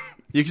 Yeah.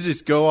 You can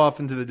just go off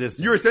into the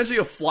distance. You're essentially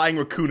a flying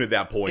raccoon at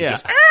that point. Yeah.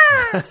 Just,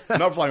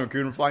 not a flying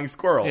raccoon, a flying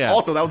squirrel. Yeah.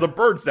 Also, that was a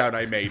bird sound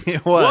I made.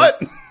 It was.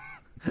 What?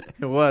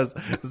 It was.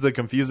 It was a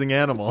confusing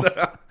animal.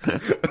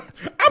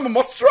 I'm a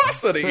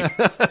monstrosity.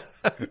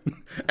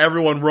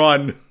 Everyone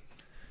run.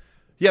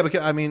 Yeah,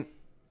 because I mean,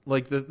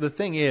 like the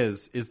thing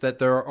is that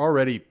there are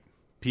already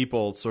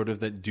people sort of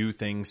that do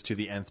things to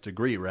the nth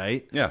degree,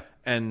 right? Yeah.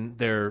 And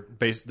they're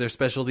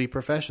specialty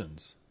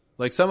professions.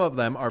 Like some of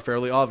them are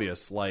fairly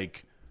obvious,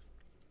 like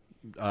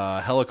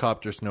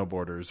helicopter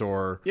snowboarders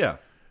or Yeah.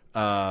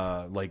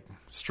 like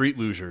street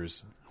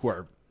losers who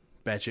are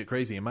batshit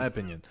crazy, in my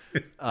opinion.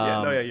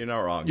 You're not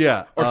wrong.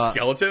 yeah, Or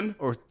skeleton.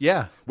 Or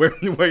yeah, Where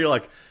you're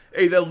like,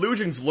 hey, that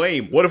illusion's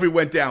lame. What if we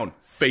went down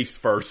face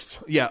first?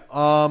 yeah.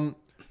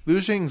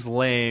 Lushing's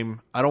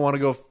lame. I don't want to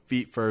go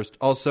feet first.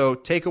 Also,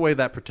 take away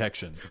that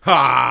protection.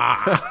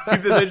 Ha!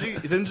 It's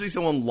essentially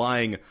someone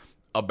lying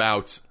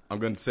about, I'm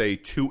going to say,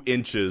 2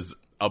 inches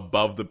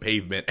above the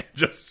pavement and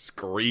just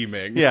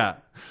screaming. Yeah.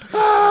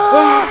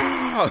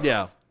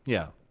 Yeah.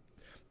 Yeah.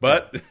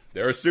 But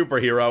they're a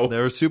superhero.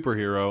 They're a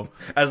superhero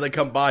As they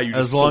come by, you just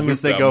as long salute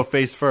as they them. go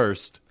face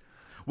first.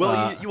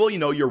 Well,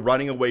 you're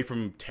running away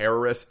from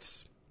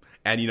terrorists,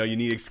 and you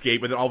need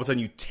escape, and then all of a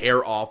sudden you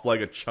tear off like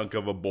a chunk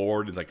of a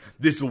board. And it's like,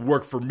 this will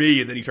work for me,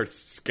 and then you start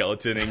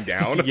skeletoning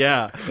down.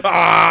 Yeah.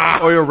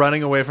 Or you're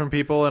running away from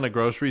people in a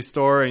grocery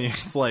store, and you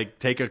just like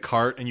take a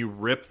cart and you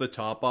rip the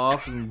top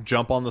off and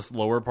jump on this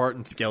lower part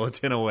and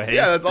skeleton away.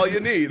 Yeah, that's all you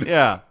need.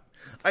 Yeah.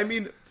 I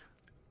mean,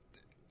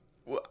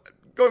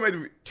 going back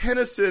to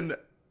Tennyson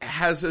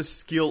has a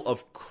skill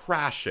of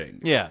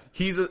crashing. Yeah.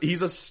 He's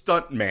a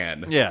stunt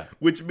man. Yeah.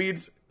 Which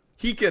means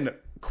he can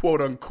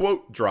quote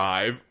unquote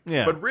drive.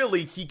 Yeah. But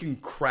really he can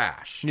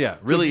crash. Yeah.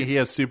 Really, he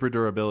has super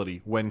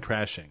durability when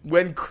crashing.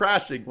 When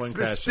crashing.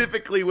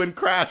 Specifically when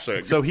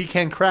crashing. So he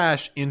can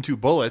crash into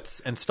bullets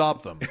and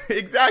stop them.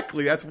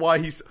 Exactly. That's why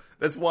he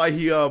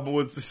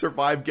was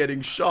survived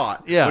getting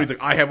shot. Yeah. When he's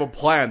like, I have a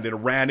plan, then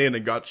ran in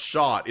and got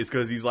shot. It's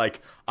because he's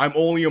like, I'm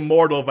only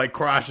immortal if I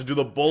crash into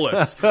the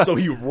bullets. So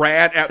he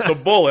ran at the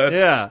bullets.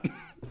 Yeah.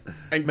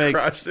 And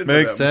crashed into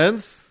Makes them.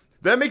 sense.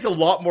 That makes a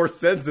lot more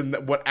sense than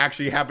what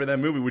actually happened in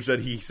that movie, which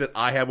he said,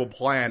 I have a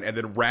plan, and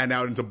then ran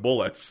out into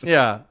bullets.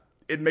 Yeah.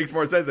 It makes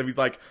more sense if he's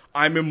like,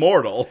 I'm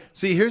immortal.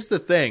 See, here's the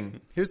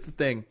thing.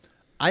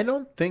 I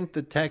don't think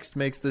the text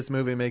makes this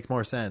movie make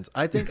more sense.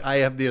 I think I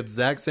have the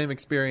exact same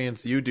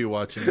experience you do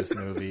watching this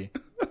movie.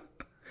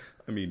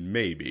 I mean,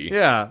 maybe.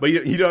 Yeah. But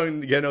you don't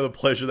get to know the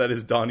pleasure that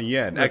is Donnie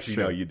Yen. That's Actually,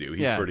 true. no, you do.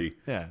 He's Yeah. pretty.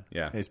 Yeah.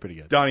 Yeah. He's pretty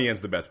good. Donnie Yen's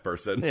the best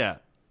person. Yeah.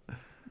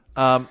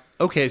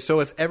 Okay, so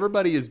if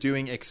everybody is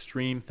doing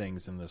extreme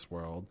things in this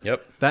world,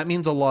 Yep. that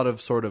means a lot of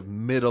sort of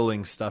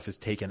middling stuff is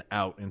taken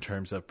out in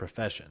terms of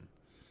profession.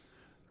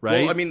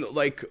 Right? Well, I mean,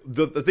 like,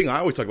 the thing I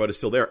always talk about is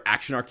still there.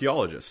 Action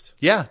archaeologist.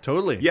 yeah,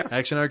 totally. Yeah.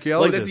 Action Like,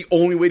 archaeologist. that's the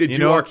only way to do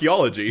know-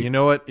 archaeology. You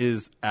know what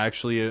is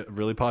actually a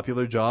really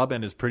popular job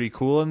and is pretty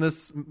cool in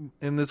this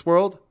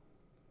world?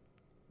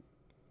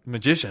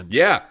 Magicians.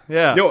 Yeah.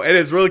 Yeah. No, and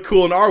it's really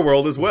cool in our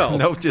world as well.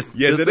 No, just-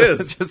 Yes, just it the-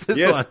 is. just this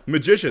yes, one.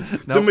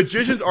 magicians. No. The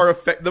magicians are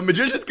the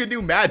magicians can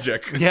do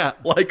magic. Yeah.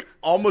 Like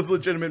almost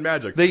legitimate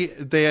magic.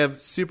 They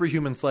have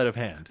superhuman sleight of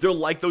hand. They're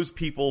like those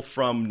people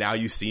from Now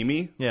You See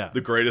Me. Yeah.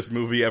 The greatest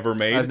movie ever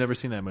made. I've never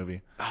seen that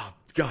movie. Oh,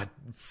 God,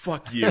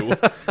 fuck you.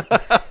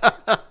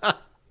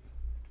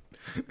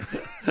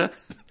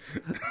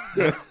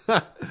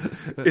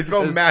 It's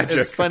about magic.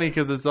 It's funny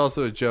because it's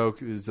also a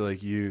joke. It's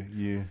like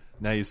you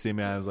now you see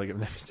me. I was like, I've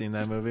never seen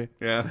that movie.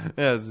 Yeah.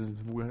 Yeah,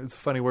 it's a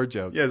funny word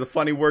joke. Yeah, it's a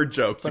funny word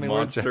joke, Funny you word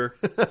monster.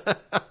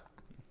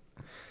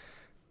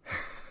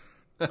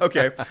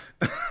 Okay.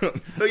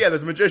 So yeah,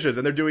 there's magicians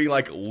and they're doing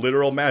like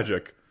literal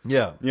magic.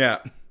 Yeah. Yeah.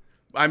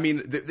 I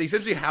mean, they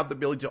essentially have the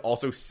ability to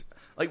also,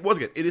 like, once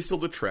again, it is still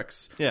the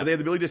tricks, Yeah. but they have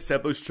the ability to set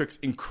up those tricks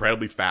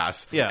incredibly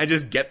fast, Yeah. and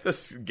just get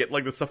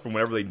like the stuff from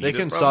wherever they need. They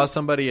can it from. saw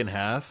somebody in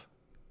half.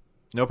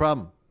 No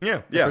problem.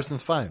 Yeah, The yeah.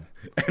 person's fine.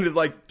 And it's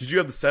like, did you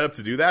have the setup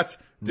to do that?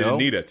 Didn't No.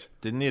 need it.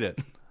 Didn't need it.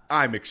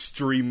 I'm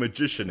extreme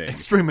magicianing,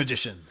 Extreme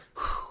magician.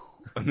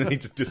 and then he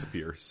just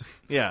disappears.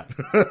 Yeah.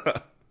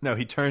 No,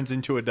 he turns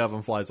into a dove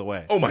and flies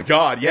away. Oh my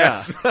god,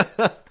 yes.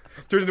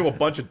 Turns into a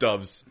bunch of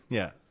doves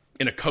Yeah.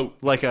 in a coat.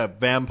 Like a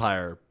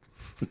vampire.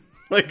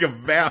 Like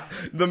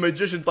the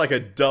magician's like a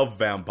dove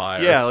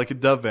vampire. Yeah, like a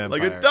dove vampire.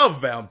 Like a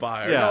dove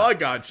vampire. Yeah. No, I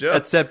gotcha.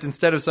 Except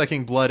instead of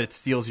sucking blood, it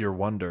steals your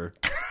wonder.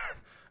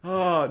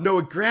 Oh, no,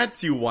 it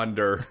grants you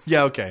wonder.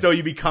 Yeah, okay. So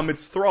you become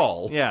its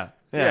thrall. yeah.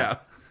 Yeah.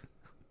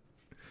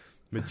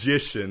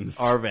 Magicians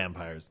Are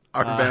vampires.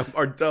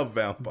 are dove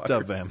vampires.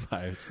 Dove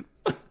vampires.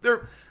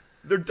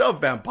 They're dove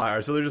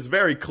vampires, so they're just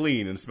very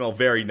clean and smell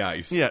very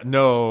nice. Yeah,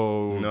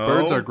 no. No?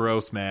 Birds are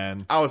gross,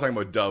 man. I was talking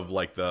about dove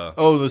like the...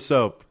 Oh, the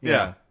soap.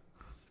 Yeah.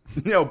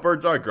 No,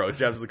 birds are gross.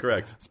 You're absolutely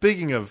correct.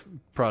 Speaking of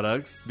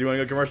products, Do you want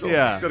to go commercial?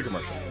 Yeah. Let's go to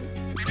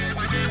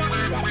commercial.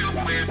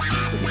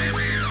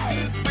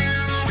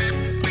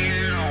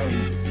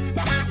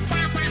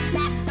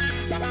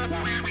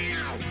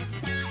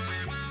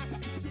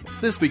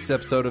 this week's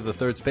episode of The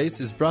Third Space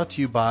is brought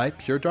to you by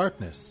Pure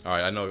Darkness. All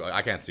right, I know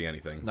I can't see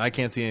anything. I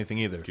can't see anything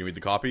either. Can you read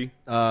the copy?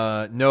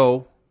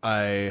 No,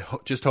 I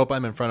just hope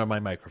I'm in front of my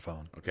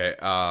microphone. Okay,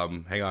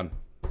 hang on.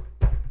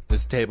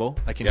 There's a table.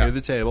 I can Yeah. hear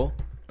the table.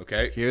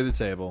 Okay. Hear the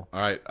table.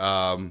 All right,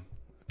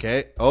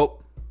 Okay. Oh,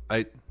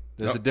 there's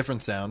Oh. a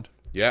different sound.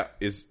 yeah,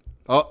 is...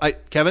 Oh,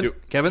 Kevin?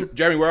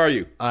 Jeremy, where are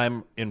you?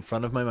 I'm in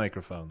front of my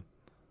microphone.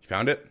 You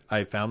found it?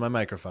 I found my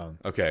microphone.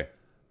 Okay.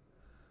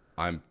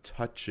 I'm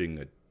touching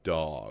a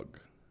dog.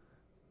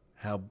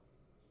 How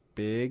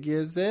big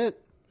is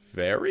it?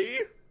 Very?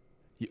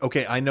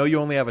 Okay, I know you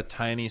only have a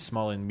tiny,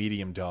 small, and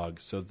medium dog,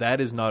 so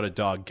that is not a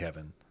dog,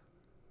 Kevin.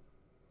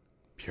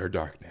 Pure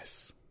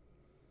darkness.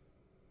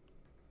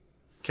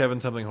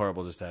 Kevin, something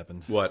horrible just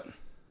happened. What?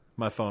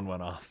 My phone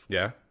went off.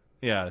 Yeah?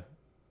 Yeah.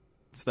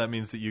 So that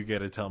means that you get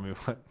to tell me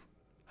what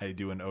I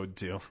do an ode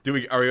to. Are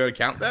we going to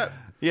count that?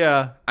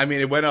 Yeah. I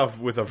mean, it went off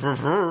with a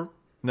vrr.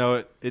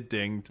 No, it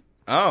dinged.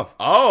 Oh.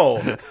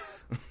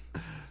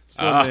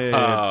 So let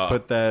me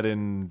put that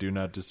in do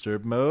not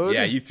disturb mode.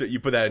 Yeah, you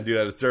put that in do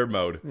that disturb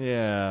mode.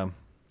 Yeah.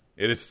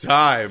 It is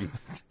time.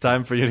 It's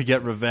time for you to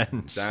get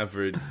revenge. Time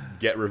for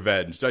get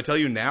revenge. Do I tell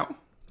you now?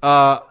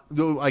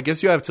 I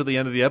guess you have till the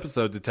end of the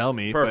episode to tell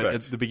me. Perfect. But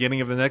at the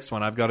beginning of the next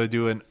one, I've got to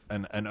do an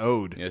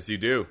ode. Yes, you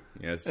do.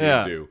 Yes,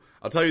 Yeah. you do.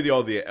 I'll tell you the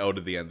ode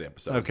at the end of the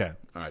episode. Okay.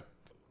 All right.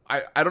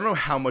 I don't know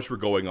how much we're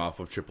going off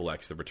of Triple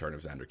X, The Return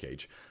of Xander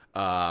Cage.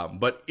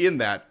 But in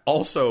that,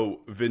 also,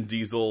 Vin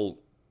Diesel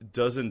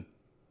doesn't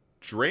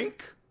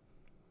drink?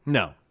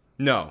 No.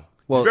 No.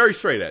 Well- He's very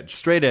straight edge.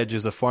 Straight edge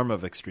is a form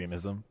of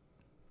extremism.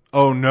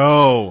 Oh,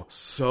 no.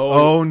 So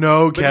Oh,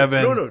 no, But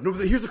Kevin. No.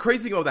 But here's the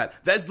crazy thing about that.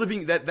 That's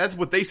living. That's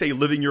what they say.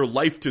 Living your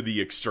life to the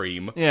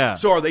extreme. Yeah.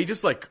 So are they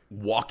just like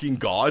walking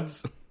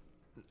gods?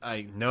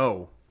 I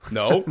know.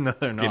 No. No,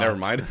 they're Okay, not. never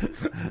mind.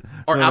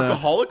 Are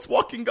alcoholics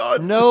walking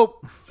gods?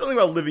 Nope. Something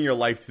about living your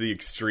life to the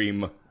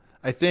extreme.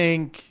 I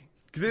think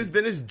Because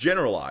then it's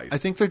generalized.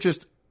 they're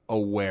just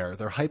aware.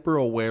 They're hyper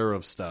aware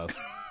of stuff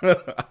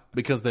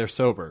because they're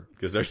sober.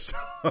 because they're so.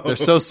 They're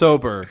so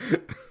sober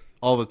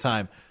all the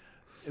time.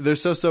 They're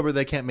so sober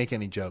they can't make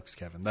any jokes,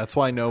 Kevin. That's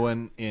why no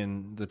one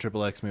in the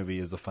Triple X movie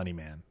is a funny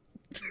man.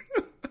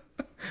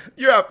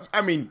 Yeah,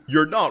 I mean,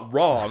 you're not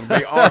wrong.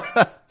 They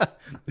are.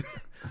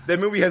 That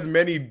movie has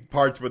many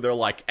parts where they're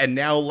like, and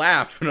now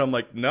laugh. And I'm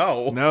like,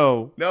 no,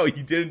 No.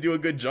 you didn't do a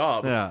good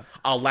job. Yeah.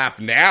 I'll laugh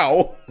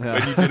now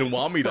when you didn't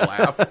want me to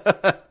laugh.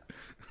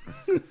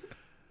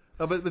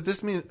 But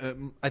this means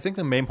I think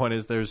the main point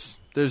is there's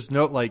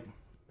not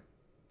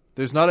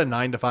a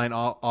 9 to 5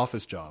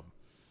 office job.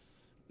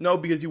 No,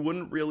 because you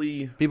wouldn't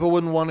really. People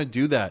wouldn't want to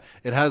do that.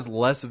 It has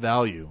less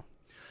value.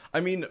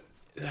 I mean,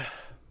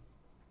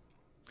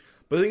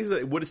 but the thing is,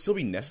 that would it still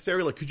be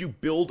necessary? Like, could you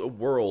build a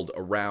world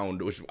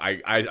around? Which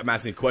I'm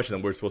asking a question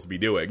that we're supposed to be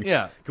doing.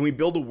 Yeah. Can we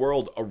build a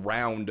world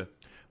around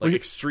like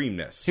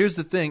extremeness? Here's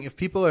the thing: if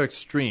people are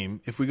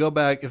extreme, if we go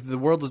back, if the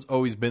world has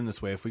always been this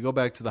way, if we go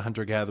back to the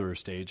hunter-gatherer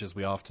stage, as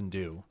we often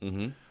do,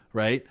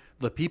 right?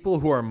 The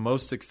people who are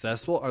most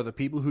successful are the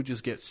people who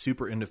just get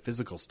super into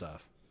physical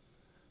stuff,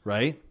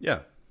 right? Yeah.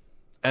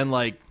 And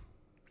like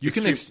you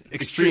can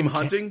Extreme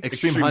hunting?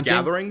 Extreme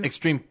gathering?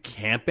 extreme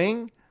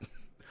camping.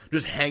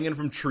 Just hanging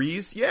from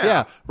trees? Yeah.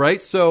 Yeah, right?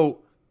 So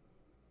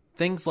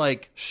things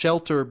like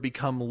shelter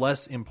become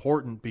less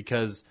important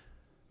because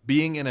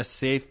being in a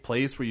safe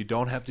place where you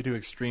don't have to do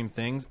extreme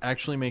things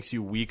actually makes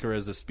you weaker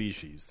as a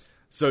species.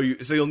 So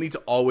you'll need to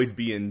always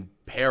be in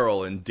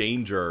peril and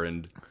danger,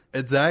 and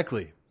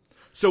Exactly.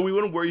 so we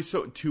wouldn't worry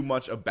too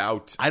much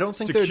about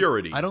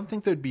security. I don't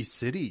think there'd be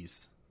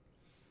cities.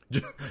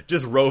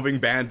 Just roving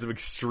bands of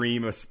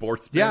extreme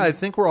sportsmen. Yeah, I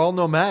think we're all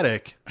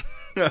nomadic.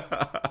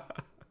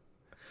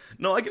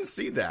 No, I can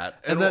see that.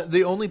 And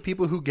the only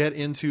people who get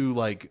into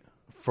like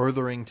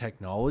furthering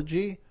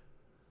technology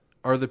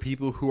are the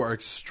people who are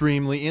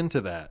extremely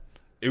into that.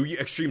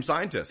 Extreme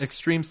scientists.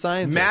 Extreme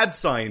scientists. Mad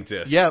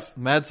scientists. Yep,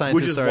 mad scientists.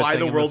 Which is are a why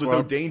thing the in world this is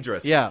so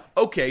dangerous. Yeah.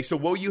 Okay, so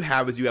what you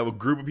have is you have a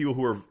group of people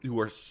who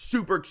are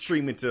super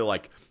extreme into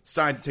like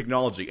science and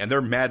technology, and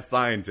they're mad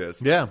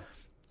scientists. Yeah.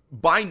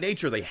 By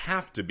nature, they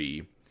have to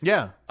be.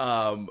 Yeah.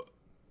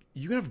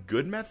 You can have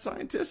good mad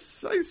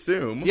scientists, I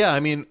assume. Yeah, I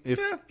mean,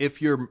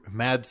 if your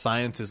mad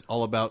science is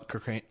all about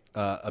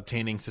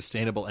obtaining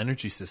sustainable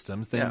energy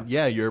systems, then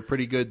you're a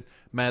pretty good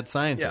mad Yeah,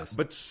 scientist.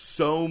 but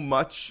so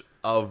much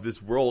of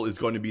this world is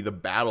going to be the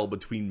battle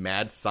between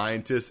mad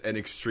scientists and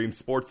extreme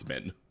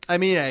sportsmen. I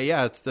mean,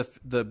 it's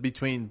the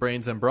between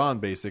brains and brawn,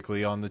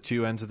 basically, on the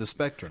two ends of the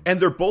spectrum.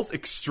 And they're both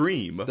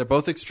extreme. They're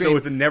both extreme. So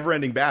it's a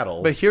never-ending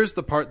battle. But here's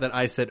the part that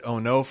I said, oh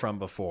no, from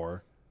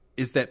before,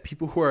 is that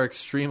people who are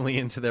extremely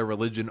into their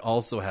religion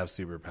also have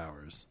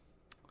superpowers.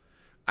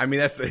 I mean,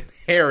 that's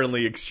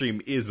inherently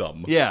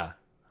extreme-ism. Yeah.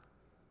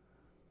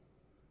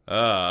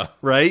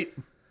 Right?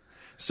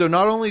 So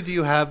not only do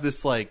you have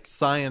this like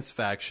science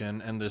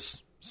faction and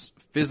this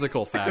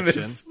physical And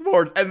faction,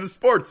 the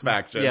sports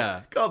faction.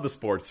 Yeah. Called the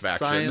sports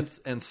faction.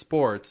 science and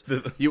sports,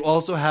 you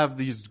also have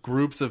these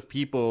groups of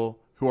people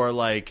who are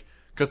like,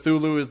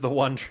 Cthulhu is the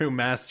one true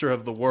master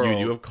of the world.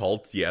 You have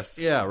cults, yes.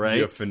 Yeah, right.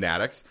 You have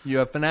fanatics. You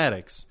have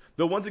fanatics.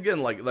 Though once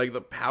again, like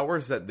the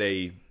powers that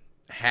they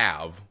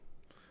have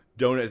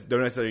don't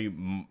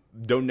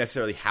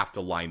necessarily have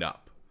to line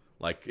up.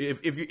 Like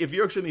if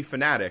you're actually a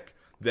fanatic,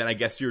 then I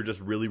guess you're just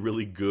really,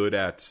 really good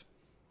at.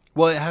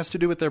 Well, it has to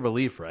do with their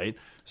belief, right?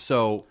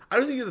 So I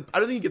don't think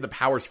you get the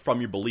powers from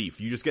your belief.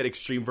 You just get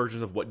extreme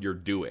versions of what you're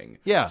doing.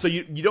 Yeah. So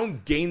you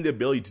don't gain the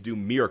ability to do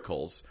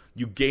miracles.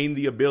 You gain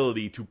the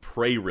ability to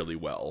pray really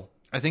well.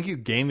 I think you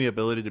gain the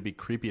ability to be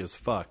creepy as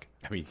fuck.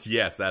 I mean,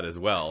 yes, that as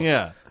well.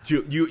 Yeah.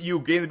 You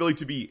gain the ability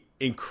to be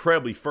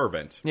incredibly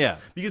fervent. Yeah.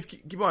 Because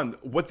keep on,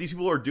 what these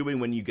people are doing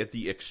when you get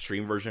the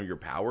extreme version of your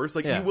powers,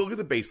 like Yeah. you will get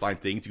the baseline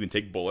things. You can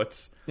take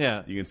bullets.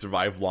 Yeah. You can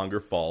survive longer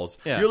falls.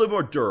 Yeah. You're a little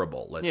more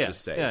durable, let's Yeah.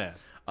 just say. Yeah.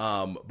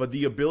 But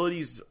the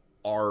abilities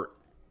are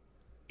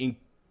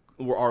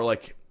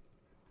like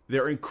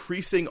they're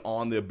increasing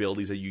on the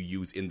abilities that you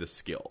use in the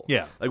skill.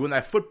 Yeah. Like when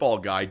that football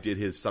guy did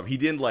his stuff, he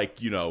didn't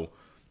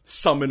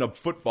summon a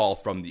football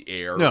from the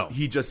air. No.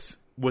 He just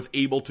was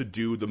able to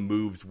do the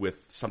moves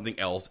with something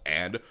else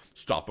and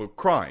stop a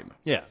crime.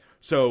 Yeah.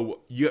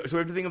 So you have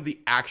to think of the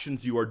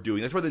actions you are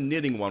doing. That's why the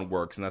knitting one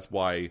works, and that's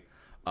why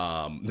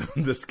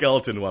the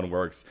skeleton one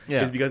works.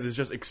 Yeah. Is because it's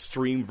just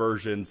extreme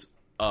versions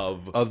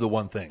of Of the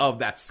one thing.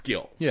 that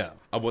skill. Yeah.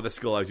 Of what the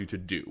skill allows you to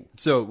do.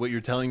 So what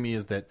you're telling me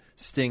is that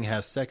Sting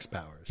has sex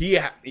powers.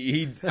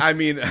 I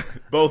mean,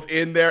 both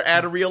in there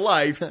and in real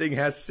life, Sting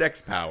has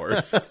sex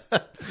powers.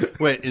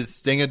 Wait, is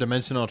Sting a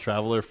dimensional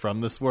traveler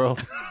from this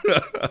world?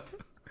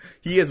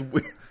 He has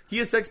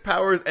sex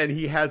powers, and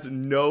he has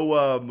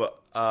no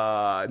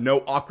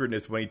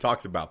awkwardness when he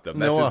talks about them.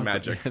 That's his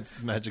magic.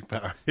 It's magic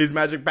power. His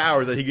magic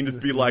powers that he can just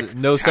be like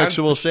No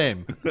sexual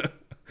shame.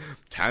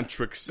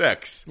 tantric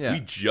sex. Yeah. We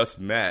just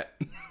met.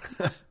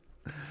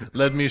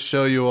 Let me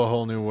show you a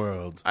whole new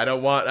world. I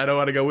don't want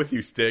to go with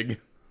you, Sting.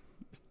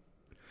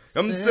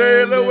 Come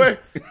sail away.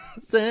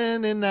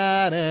 Sending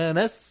out an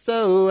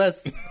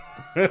SOS.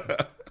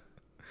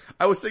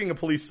 I was singing a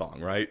police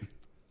song, right?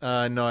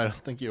 No, I don't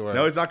think you were.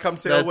 No, it's not Come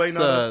Sail Away.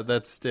 No.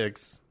 That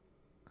sticks.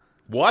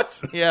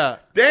 What? Yeah.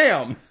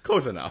 Damn.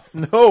 Close enough.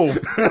 No.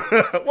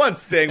 One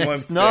Sting, one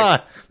Sticks.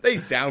 not. They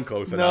sound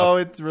close No,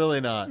 enough. it's really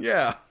not.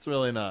 Yeah. It's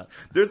really not.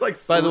 There's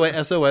like. By the way,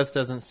 SOS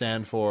doesn't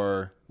stand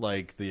for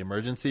like the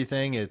emergency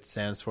thing. It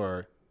stands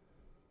for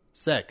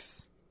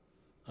sex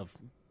of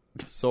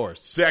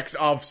source. sex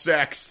of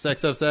sex.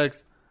 Sex of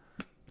sex.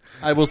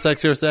 I will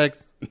sex your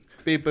sex.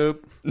 Beep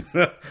boop.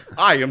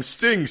 I am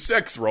Sting,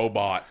 sex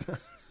robot.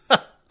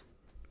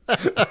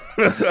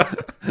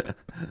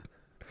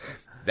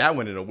 That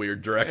went in a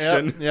weird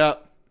direction.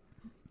 Yep.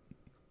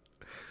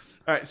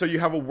 All right, so you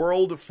have a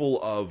world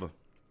full of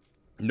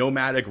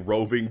nomadic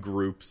roving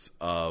groups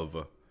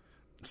of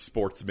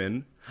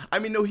sportsmen. I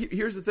mean, no,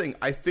 here's the thing.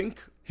 I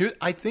think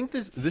I think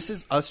this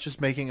is us just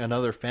making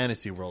another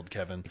fantasy world,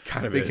 Kevin.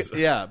 kind of is.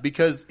 Yeah,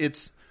 because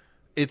it's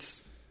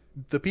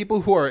the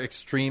people who are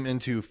extreme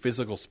into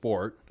physical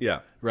sport, Yeah.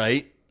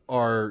 right,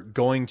 are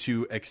going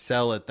to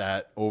excel at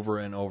that over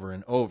and over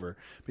and over.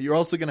 But you're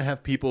also going to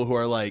have people who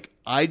are like,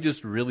 I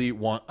really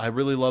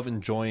love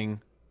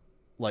enjoying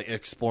like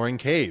exploring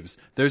caves.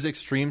 There's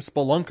extreme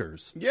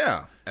spelunkers.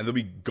 Yeah, and they'll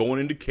be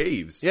going into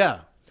caves. Yeah.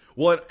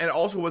 Well, and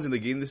also wasn't they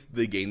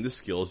gain the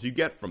skills you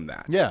get from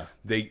that. Yeah.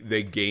 They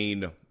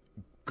gain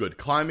good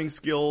climbing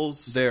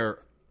skills. They're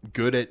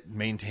good at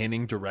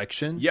maintaining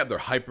direction. Yeah, they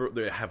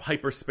have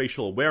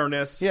hyperspatial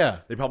awareness. Yeah.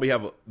 They probably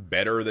have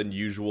better than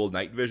usual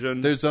night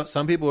vision. There's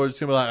some people who are just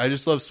going to be like, I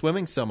just love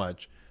swimming so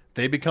much.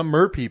 They become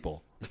mer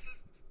people.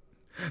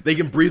 They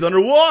can breathe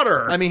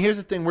underwater. I mean, here's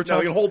the thing: we're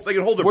No, talking. they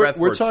can hold their we're breath.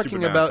 we're for a stupid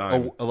talking amount of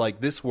about time. like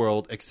this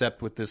world,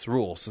 except with this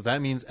rule. So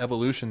that means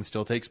evolution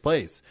still takes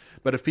place.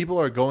 But if people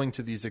are going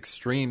to these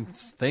extreme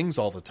things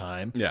all the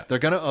time, Yeah. they're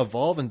going to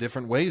evolve in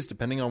different ways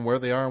depending on where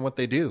they are and what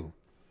they do.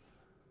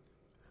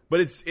 But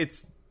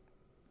it's.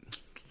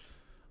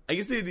 I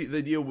guess the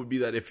idea would be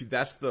that if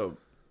that's the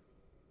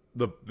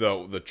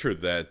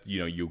truth that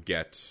you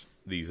get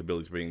these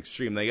abilities being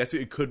extreme, then I guess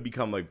it could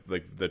become like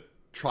the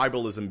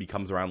tribalism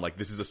becomes around like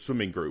this is a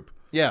swimming group.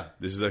 Yeah,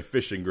 This is a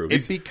fishing group.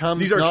 it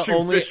becomes these are not extreme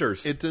only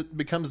fishers. it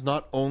becomes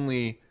not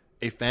only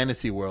a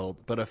fantasy world,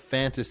 but a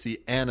fantasy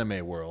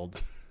anime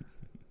world.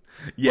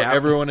 yeah, Where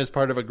everyone is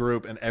part of a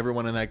group, and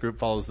everyone in that group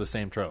follows the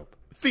same trope.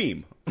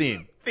 theme.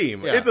 Theme.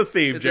 Yeah. It's a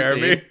theme, It's a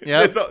Jeremy. theme.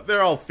 Yep.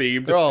 They're all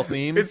themed. They're all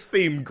themes. It's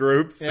themed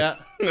groups. Yeah.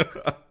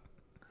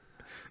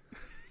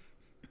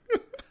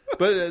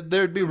 But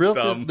there'd be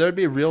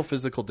real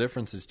physical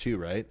differences too,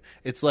 right?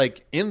 It's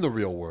like in the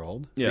real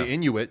world, Yeah. the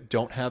Inuit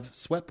don't have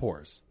sweat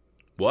pores.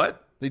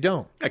 What? They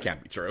don't. That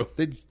can't be true.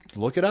 They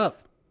look it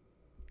up.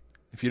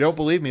 If you don't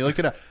believe me, look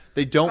it up.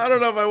 They don't. I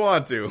don't know if I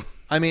want to.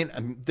 I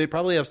mean, they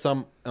probably have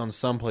some on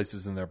some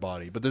places in their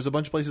body, but there's a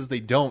bunch of places they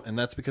don't, and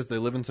that's because they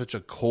live in such a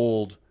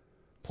cold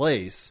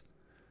place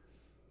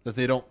that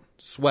they don't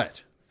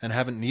sweat and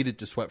haven't needed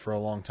to sweat for a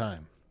long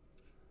time.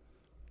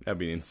 That'd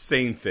be an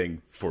insane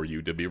thing for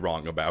you to be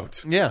wrong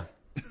about. Yeah.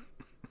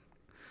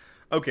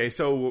 Okay,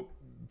 so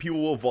people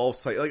will evolve.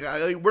 We're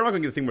not going to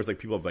get the thing where it's like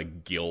people have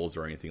like gills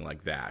or anything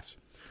like that.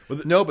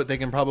 No, but they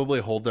can probably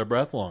hold their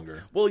breath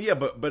longer. Well, yeah,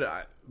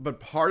 but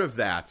part of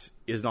that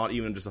is not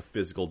even just a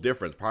physical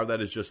difference. Part of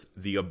that is just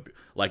the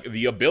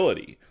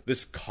ability,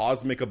 this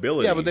cosmic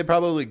ability. Yeah, but they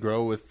probably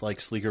grow with like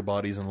sleeker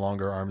bodies and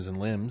longer arms and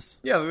limbs.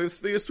 yeah,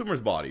 they have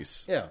swimmers'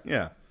 bodies.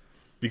 Yeah.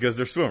 because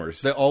they're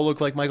swimmers. They all look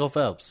like Michael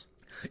Phelps.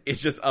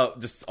 It's just a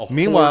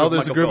Meanwhile, horde of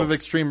there's a Michael group of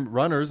Phelps. extreme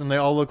runners, and they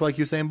all look like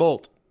Usain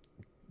Bolt.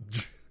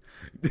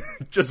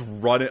 just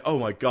run it. Oh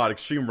my god,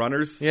 extreme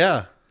runners.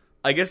 Yeah.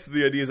 I guess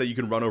the idea is that you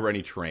can run over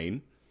any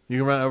train. You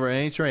can run over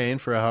any terrain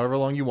for however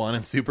long you want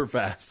and super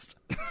fast.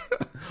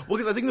 Well,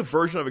 because I think the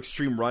version of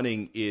extreme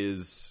running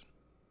is.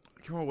 I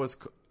can't remember what's.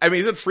 I mean,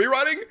 is it free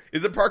running?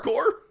 Is it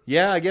parkour?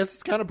 Yeah, I guess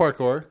it's kind of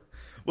parkour.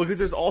 Well, because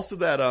there's also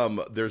that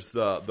there's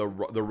the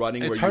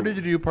running. It's where harder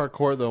to do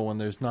parkour, though, when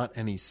there's not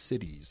any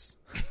cities.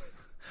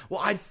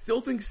 Well, I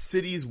still think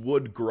cities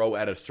would grow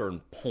at a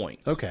certain point.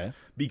 Okay.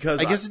 Because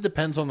I guess it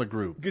depends on the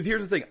group. Because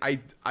here's the thing,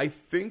 I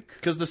think.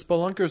 Because the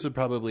Spelunkers would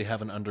probably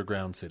have an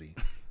underground city.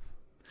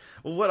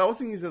 Well, what I was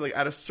thinking is that like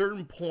at a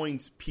certain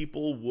point,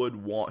 people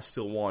would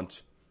still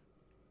want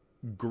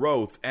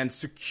growth, and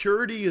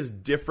security is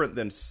different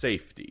than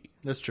safety.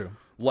 That's true.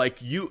 Like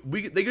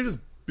they could just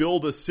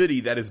build a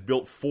city that is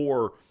built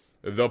for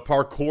the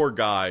parkour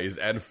guys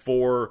and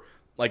for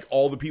like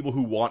all the people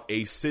who want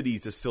a city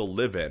to still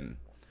live in.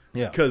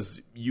 Yeah. Because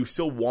you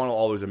still want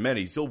all those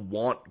amenities. You still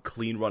want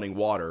clean running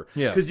water.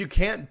 Yeah. Because you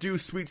can't do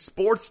sweet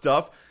sports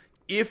stuff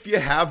if you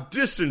have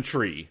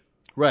dysentery.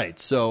 Right.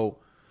 So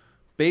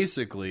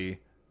basically,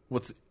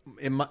 what's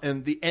in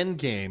the end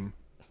game,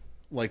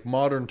 like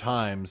modern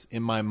times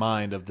in my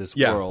mind of this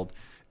Yeah. world,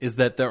 is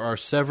that there are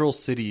several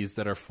cities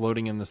that are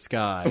floating in the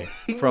sky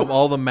from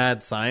all the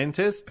mad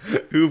scientists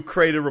Who've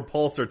created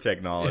repulsor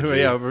technology. who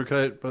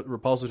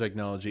repulsor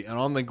technology, and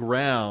on the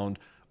ground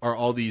are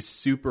all these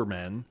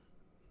supermen,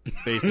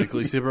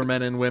 basically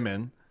supermen and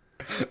women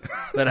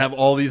that have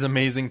all these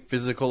amazing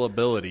physical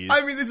abilities.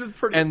 I mean, this is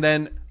pretty. And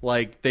then,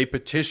 like, they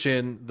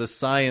petition the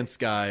science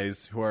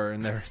guys who are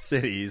in their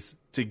cities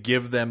to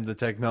give them the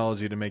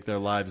technology to make their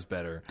lives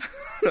better.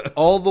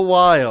 All the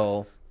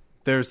while,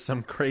 there's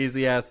some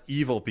crazy-ass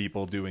evil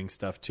people doing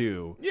stuff,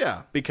 too.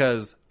 Yeah.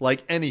 Because,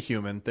 like any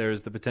human,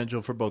 there's the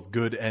potential for both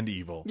good and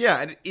evil.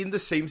 Yeah, and in the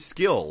same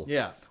skill.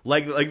 Yeah.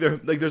 Like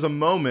there's a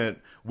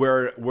moment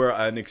where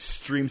an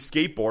extreme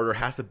skateboarder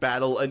has to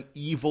battle an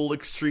evil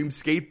extreme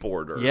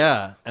skateboarder.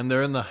 Yeah, and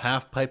they're in the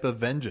half-pipe of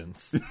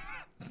vengeance.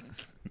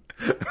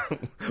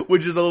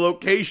 Which is a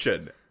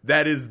location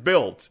that is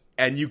built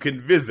and you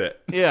can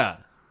visit Yeah.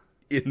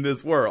 in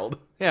this world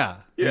Yeah.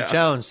 Yeah. You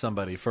challenge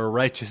somebody for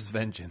righteous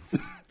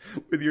vengeance.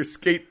 with your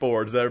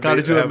skateboards that are Gotta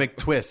made, do that a have,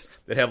 McTwist.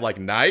 that have like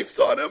knives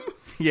on them.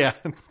 Yeah.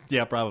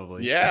 Yeah,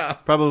 probably. Yeah.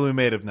 Probably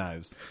made of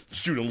knives.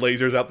 Shooting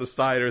lasers out the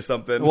side or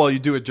something. Well, you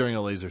do it during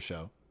a laser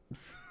show.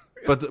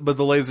 But the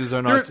lasers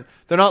are not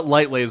they're not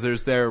light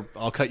lasers, they're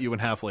I'll cut you in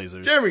half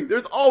lasers. Jeremy,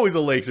 there's always a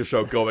laser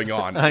show going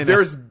on. I know.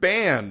 There's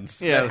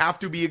bands Yes. that have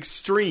to be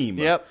extreme.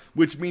 Yep.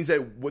 Which means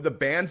that what the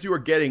bands you are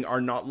getting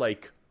are not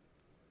like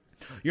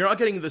you're not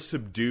getting the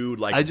subdued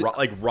like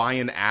like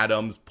Ryan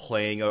Adams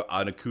playing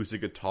an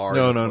acoustic guitar.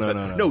 No, and no, stuff no,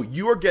 like that. no, no. No,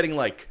 you are getting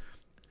like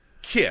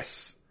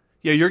Kiss.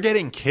 Yeah, you're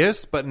getting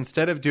Kiss, but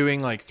instead of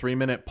doing like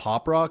 3-minute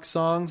pop rock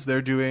songs,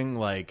 they're doing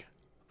like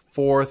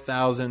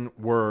 4,000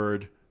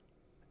 word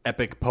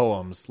epic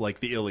poems like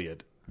the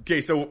Iliad.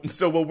 Okay, so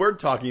what we're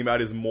talking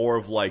about is more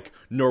of like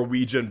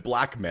Norwegian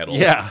black metal.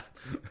 Yeah.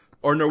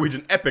 or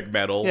Norwegian epic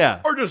metal,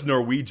 Yeah. or just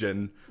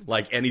Norwegian,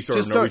 like any sort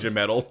Just of Norwegian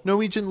metal.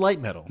 Norwegian light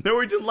metal.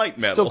 Norwegian light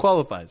metal. Still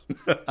qualifies.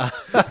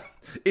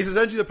 It's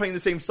essentially they're playing the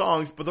same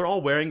songs, but they're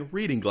all wearing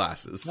reading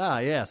glasses.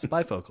 Yeah,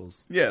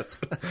 spifocals. Yes.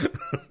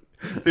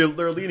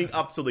 They're leaning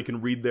up so they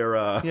can read their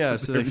Yeah,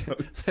 so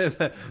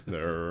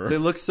they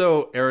look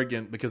so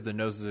arrogant because their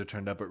noses are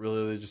turned up, but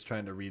really they're just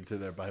trying to read through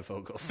their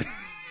bifocals.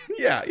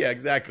 yeah,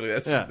 exactly.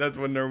 Yeah. That's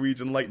what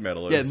Norwegian light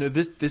metal Yeah, is. no,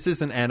 this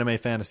is an anime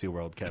fantasy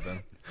world,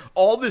 Kevin.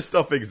 All this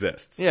stuff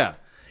exists. Yeah.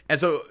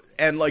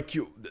 And like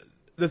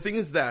the thing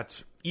is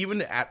that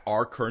even at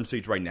our current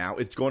stage right now,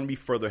 it's going to be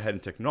further ahead in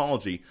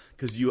technology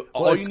because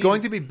It's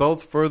going to be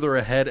both further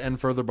ahead and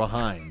further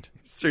behind.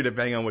 straight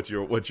depending on what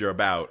you're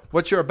about.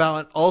 What you're about,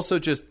 and also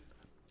just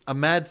a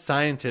mad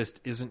scientist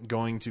isn't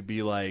going to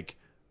be like,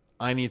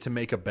 I need to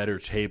make a better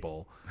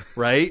table,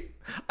 right?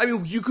 I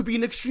mean, you could be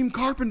an extreme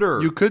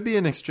carpenter. You could be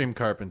an extreme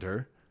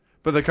carpenter,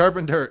 but the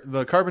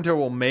carpenter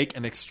will make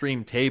an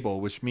extreme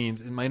table, which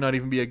means it might not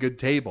even be a good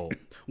table.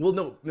 Well,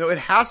 no, it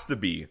has to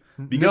be.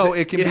 Because No,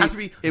 it has to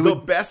be the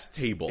best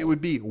table. It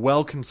would be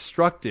well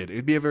constructed. It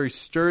would be a very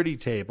sturdy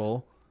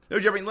table. No,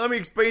 Jeremy, let me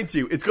explain to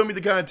you. It's going to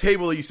be the kind of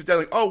table that you sit down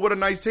like, oh, what a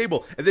nice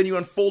table. And then you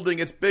unfold it and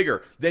it gets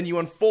bigger. Then you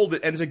unfold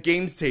it and it's a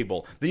games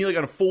table. Then you like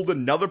unfold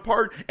another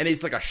part and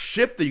it's like a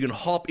ship that you can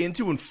hop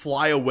into and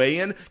fly away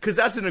in because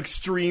that's an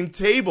extreme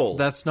table.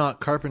 That's not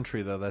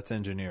carpentry, though. That's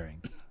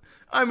engineering.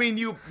 I mean,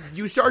 you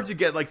start to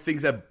get like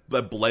things that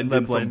blend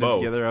in from both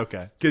together.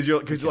 Okay. Because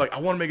you're like,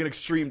 I want to make an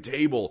extreme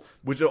table,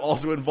 which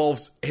also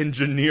involves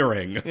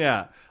engineering.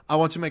 Yeah. I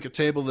want to make a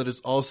table that is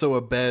also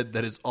a bed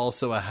that is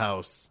also a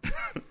house.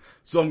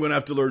 So I'm going to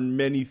have to learn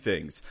many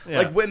things.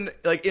 Yeah.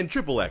 Like in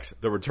Triple X,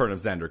 The Return of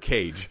Xander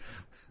Cage,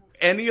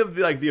 any of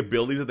the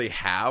abilities that they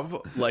have,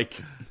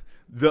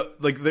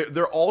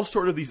 they're all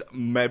sort of these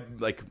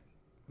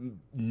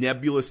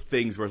nebulous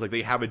things where it's like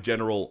they have a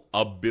general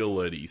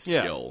ability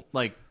skill.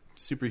 Like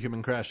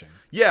superhuman crashing.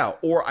 Yeah,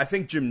 or I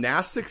think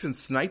gymnastics and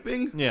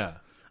sniping. Yeah.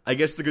 I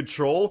guess the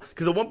control,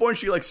 because at one point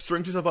she like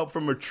strings herself up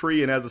from a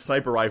tree and has a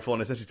sniper rifle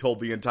and essentially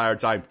told the entire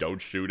time, don't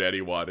shoot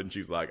anyone. And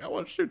she's like, I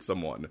want to shoot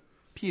someone.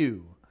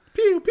 Pew.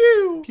 Pew,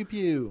 pew. Pew,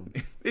 pew.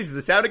 This is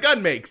the sound a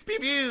gun makes. Pew,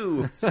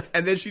 pew.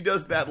 And then she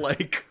does that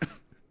like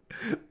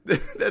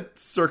that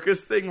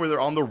circus thing where they're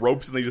on the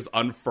ropes and they just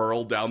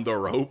unfurl down the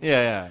rope.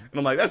 Yeah. And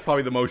I'm like, that's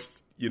probably the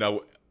most,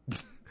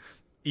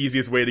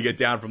 easiest way to get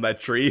down from that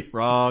tree.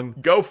 Wrong.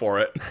 Go for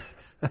it.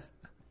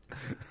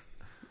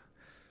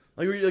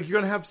 You're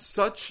going to have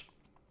such...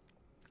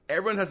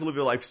 Everyone has to live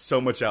their life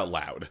so much out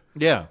loud.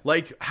 Yeah.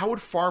 Like, how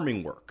would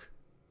farming work?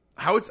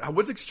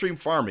 What's extreme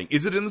farming?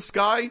 Is it in the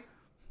sky?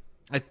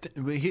 I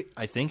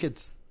think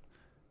it's...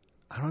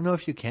 I don't know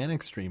if you can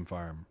extreme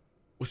farm.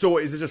 So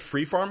is it just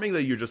free farming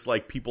that you're just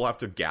like, people have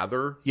to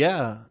gather?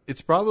 Yeah.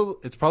 It's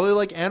probably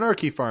like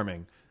anarchy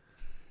farming.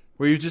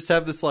 Where you just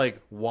have this like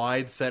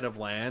wide set of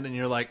land and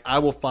you're like, I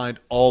will find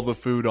all the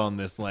food on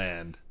this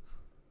land.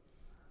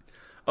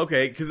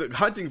 Okay, because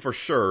hunting for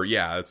sure,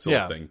 yeah, it's still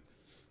a thing.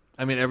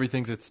 I mean,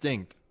 everything's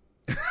extinct.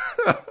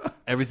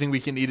 Everything we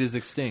can eat is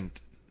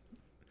extinct.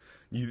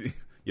 You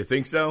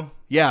think so?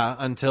 Yeah,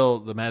 until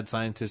the mad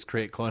scientists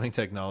create cloning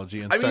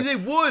technology and start they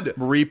would.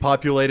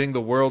 repopulating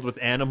the world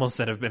with animals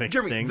that have been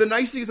extinct. Jeremy, the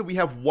nice thing is that we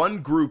have one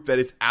group that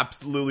is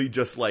absolutely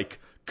just like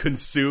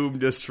consume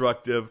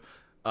destructive.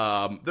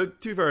 To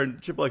be fair, in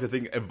Triple X, I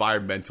think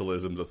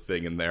environmentalism's a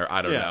thing in there.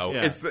 I don't know.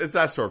 Yeah. It's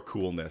that sort of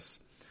coolness.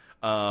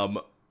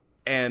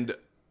 And so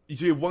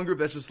you have one group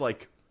that's just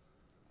like,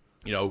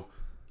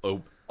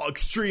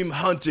 extreme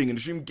hunting and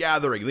extreme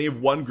gathering. And then you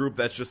have one group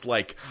that's just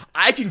like,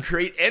 I can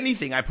create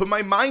anything I put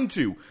my mind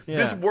to. Yeah.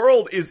 This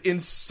world is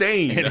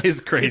insane. It is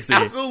crazy. It's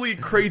absolutely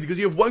crazy because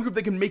you have one group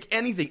that can make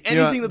anything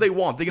that they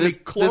want. They can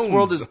make clones. This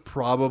world is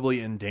probably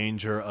in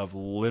danger of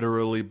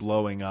literally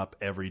blowing up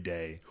every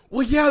day.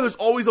 Well, yeah, there's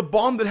always a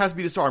bomb that has to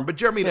be disarmed. But,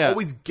 Jeremy, it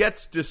always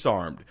gets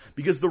disarmed.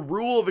 Because the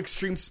rule of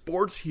extreme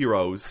sports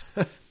heroes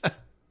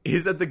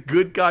is that the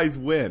good guys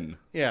win.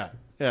 Yeah.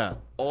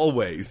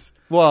 Always.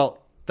 Well,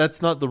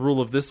 that's not the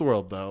rule of this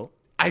world, though.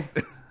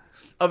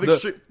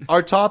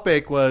 Our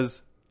topic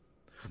was,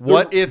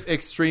 what if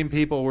extreme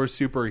people were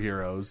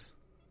superheroes?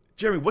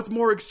 Jeremy, what's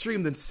more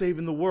extreme than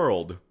saving the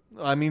world?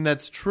 I mean,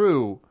 that's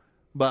true.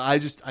 But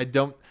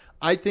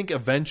I think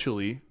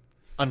eventually...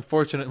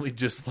 Unfortunately,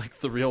 just like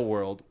the real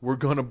world, we're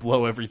going to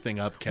blow everything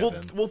up, Kevin.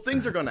 Well,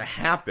 things are going to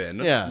happen.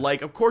 Yeah.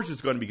 Like, of course,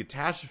 it's going to be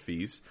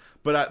catastrophes.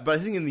 But I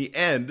think in the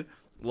end,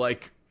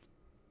 like,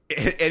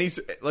 there's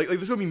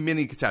going to be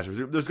mini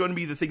catastrophes. There's going to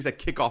be the things that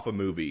kick off a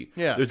movie.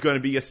 Yeah. There's going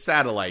to be a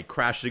satellite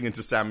crashing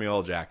into Samuel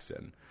L.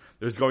 Jackson.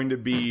 There's going to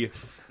be...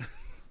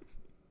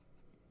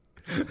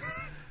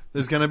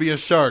 There's going to be a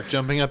shark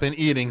jumping up and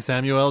eating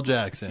Samuel L.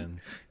 Jackson.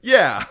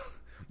 Yeah.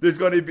 There's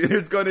going to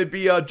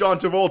be John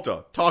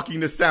Travolta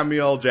talking to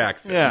Samuel L.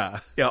 Jackson. Yeah.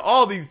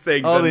 All these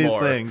things and more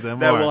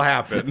that will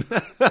happen.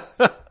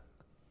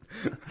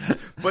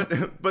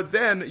 But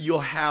then you'll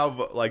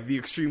have like the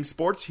extreme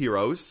sports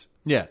heroes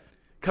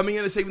coming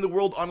in and saving the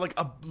world on like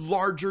a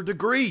larger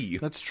degree.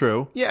 That's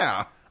true.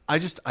 Yeah.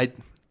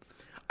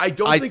 I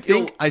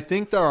I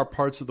think there are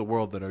parts of the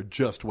world that are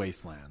just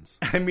wastelands.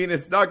 I mean,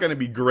 it's not going to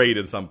be great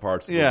in some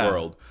parts of Yeah. the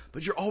world,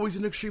 but you're always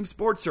an extreme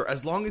sportster.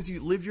 As long as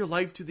you live your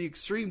life to the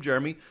extreme,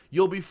 Jeremy,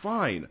 you'll be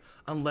fine.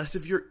 Unless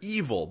if you're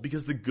evil,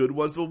 because the good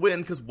ones will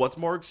win. Because what's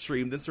more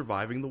extreme than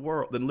surviving the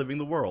world, than living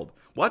the world?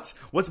 What's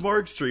more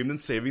extreme than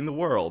saving the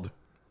world?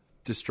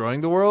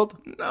 Destroying the world?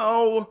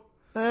 No,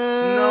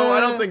 no, I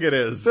don't think it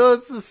is. So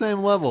it's the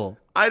same level.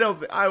 I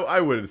don't. I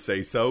wouldn't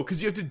say so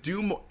because you have to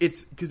do more.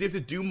 It's because you have to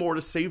do more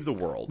to save the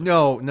world.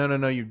 No,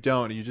 you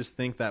don't. You just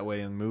think that way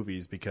in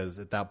movies because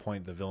at that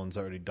point the villain's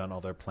already done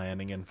all their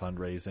planning and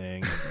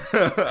fundraising,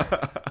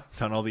 and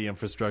done all the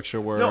infrastructure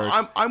work.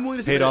 No, I'm willing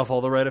to say paid that, off all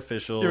the right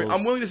officials.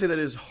 I'm willing to say that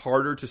it is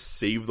harder to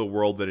save the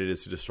world than it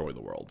is to destroy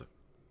the world.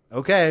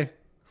 Okay.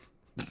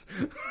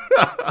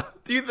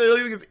 Do you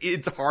really think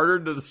it's harder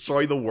to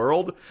destroy the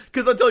world?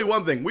 Because I'll tell you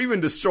one thing: we've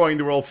been destroying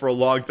the world for a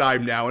long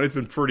time now, and it's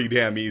been pretty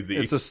damn easy.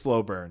 It's a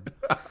slow burn.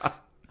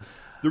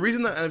 The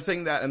reason that I'm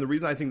saying that, and the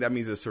reason I think that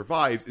means it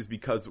survives, is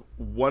because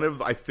one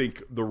of, I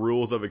think, the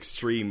rules of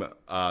extreme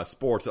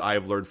sports that I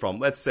have learned from,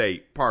 let's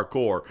say,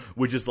 parkour,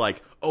 which is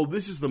like, oh,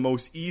 this is the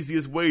most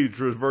easiest way to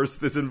traverse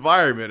this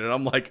environment. And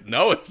I'm like,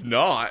 no, it's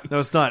not. No,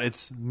 it's not.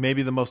 It's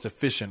maybe the most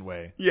efficient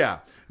way. Yeah,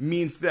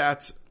 means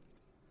that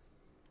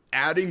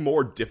adding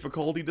more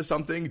difficulty to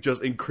something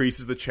just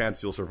increases the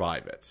chance you'll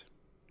survive it.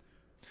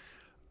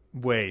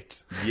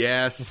 Wait.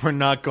 Yes. We're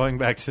not going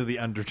back to the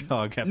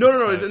underdog episode.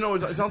 No.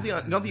 It's not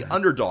the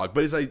underdog,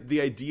 but it's like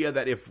the idea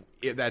that if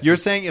You're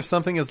saying if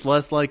something is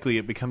less likely,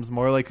 it becomes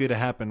more likely to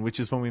happen, which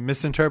is when we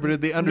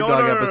misinterpreted the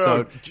underdog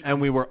episode,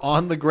 and we were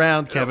on the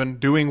ground, Kevin,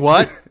 doing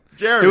what?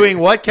 Jeremy. Doing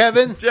what,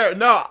 Kevin?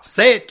 No.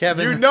 Say it,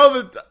 Kevin. You know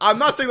that I'm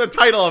not saying the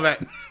title of it.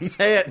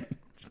 Say it.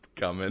 Just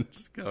coming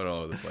all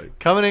over the place.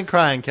 Coming and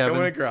crying, Kevin.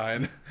 Coming and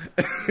crying.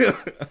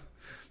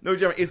 No,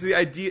 Jeremy, it's the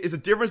idea. It's the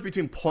difference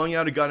between pulling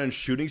out a gun and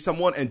shooting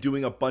someone and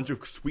doing a bunch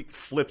of sweet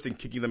flips and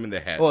kicking them in the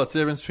head. Well, it's the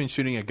difference between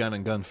shooting a gun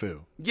and gun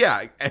fu.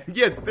 Yeah,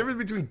 it's the difference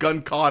between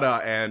gun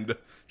kata and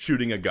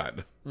shooting a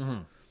gun. Mm-hmm.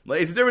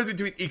 Like, it's the difference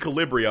between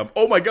equilibrium.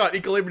 Oh my god,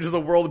 equilibrium is a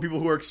world of people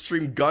who are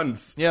extreme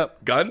guns.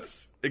 Yep.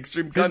 Guns?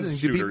 Extreme gun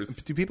shooters.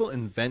 Do people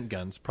invent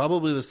guns?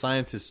 Probably the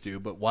scientists do,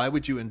 but why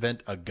would you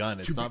invent a gun?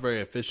 It's not very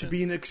efficient. To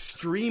be an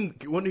extreme...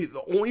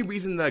 The only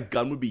reason that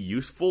gun would be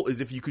useful is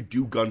if you could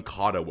do gun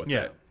kata with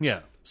it. Yeah.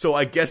 So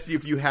I guess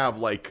if you have,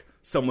 like,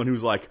 someone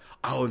who's like,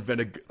 I'll invent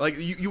a... Like,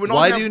 you would not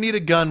Why have, do you need a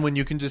gun when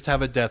you can just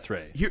have a death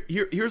ray?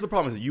 Here's the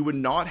problem. Is you would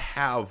not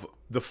have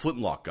the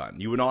flintlock gun.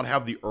 You would not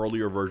have the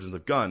earlier versions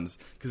of guns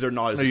because they're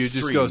not as No, you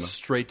extreme. just go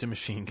straight to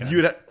machine gun.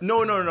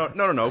 No,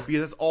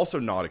 because it's also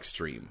not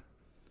extreme.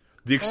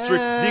 The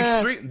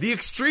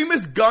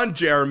extremist gun,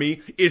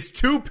 Jeremy, is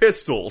 2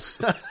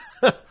 pistols.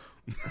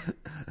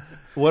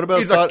 What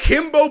about It's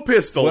akimbo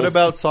pistols. What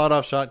about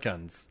sawed-off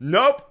shotguns?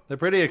 Nope. They're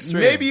pretty extreme.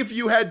 Maybe if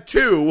you had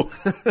 2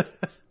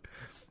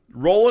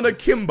 rolling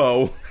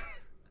akimbo,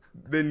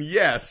 then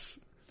yes.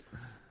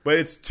 But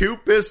it's 2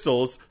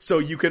 pistols, so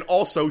you can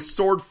also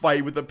sword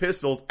fight with the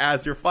pistols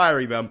as you're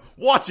firing them.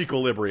 Watch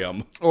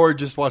Equilibrium. Or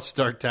just watch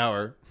Dark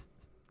Tower.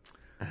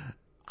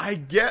 His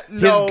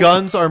His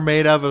guns are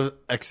made out of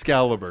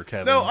Excalibur,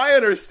 Kevin. No, I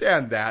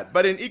understand that,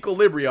 but in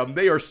Equilibrium,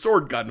 they are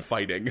sword gun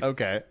fighting.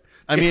 Okay.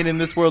 I mean, in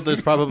this world, there's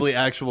probably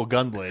actual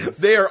gun blades.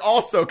 They are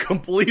also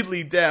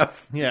completely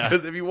deaf. Yeah.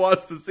 Because if you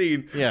watch the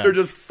scene, Yeah. they're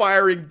just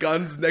firing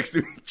guns next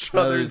to each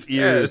other's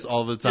ears heads.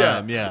 all the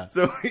time, yeah.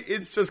 So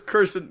it's just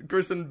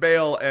Kristen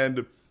Bale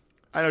and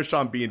I know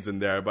Sean Bean's in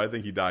there, but I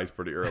think he dies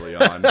pretty early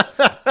on.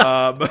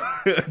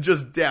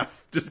 Just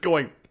deaf. Just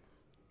going,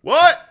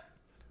 what?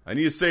 I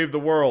need to save the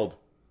world.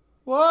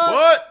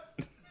 What?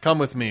 Come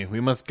with me. We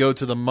must go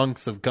to the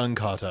monks of gun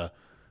kata.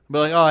 Be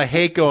like, oh, I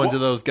hate going to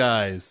those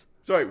guys.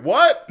 Sorry,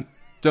 what?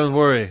 Don't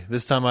worry.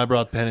 This time I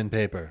brought pen and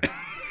paper.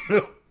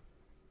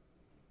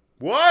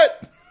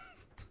 What?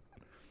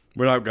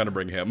 We're not going to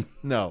bring him.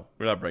 No.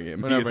 We're not bringing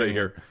him. We're He not can say bringing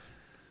here.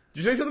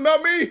 Did you say something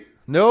about me?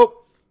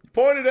 Nope. You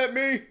pointed at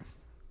me.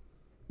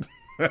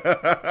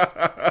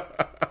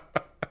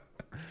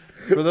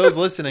 For those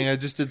listening, I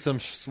just did some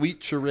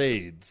sweet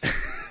charades.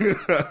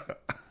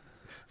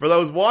 For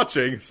those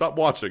watching, stop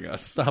watching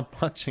us. Stop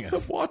watching us.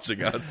 Stop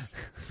watching us.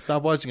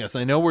 Stop watching us.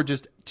 I know we're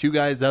just 2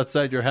 guys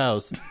outside your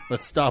house,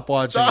 but stop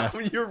watching Stop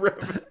us. your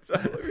references.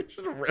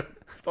 Just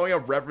throwing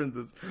out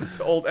references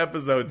to old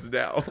episodes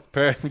now.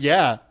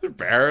 Yeah.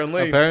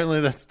 Apparently.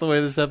 Apparently, that's the way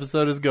this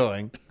episode is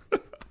going. All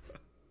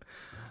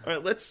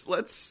right, let's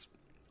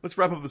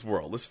wrap up this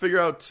world. Let's figure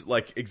out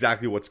like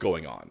exactly what's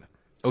going on.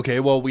 Okay,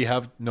 well, we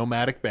have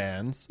nomadic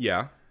bands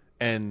Yeah.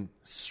 and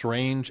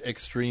strange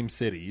extreme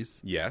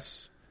cities.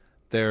 Yes.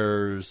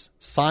 There's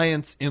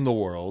science in the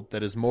world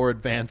that is more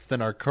advanced than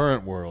our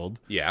current world,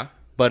 Yeah.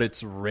 but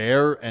it's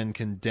rare and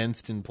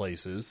condensed in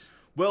places.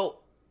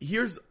 Well,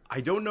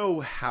 I don't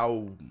know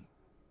how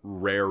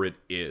rare it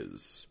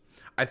is.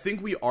 I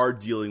think we are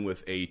dealing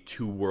with a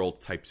 2-world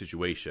type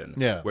situation.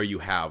 Yeah. Where you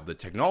have the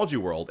technology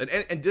world,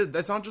 and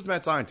that's not just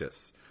mad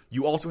scientists.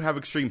 you also have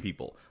extreme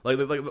people. Like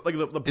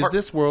the Is part.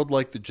 this world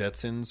like the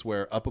Jetsons,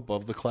 where up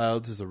above the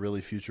clouds is a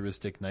really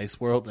futuristic, nice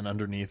world, and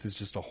underneath is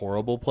just a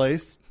horrible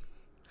place?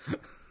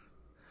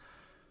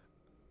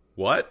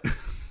 What?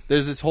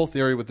 There's this whole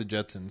theory with the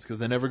Jetsons, because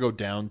they never go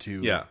down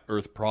to Yeah.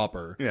 Earth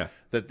proper. Yeah.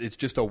 That it's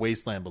just a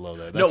wasteland below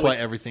there. That's why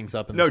everything's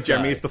up in the No, sky.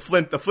 Jeremy, it's the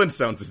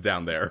Flintstones is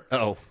down there.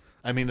 Oh,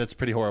 I mean, that's a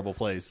pretty horrible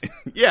place.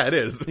 Yeah, it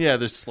is. Yeah,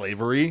 there's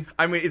slavery.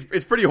 I mean,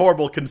 it's pretty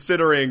horrible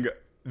considering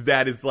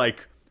that it's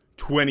like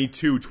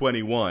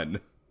 2221.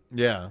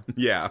 Yeah.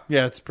 Yeah.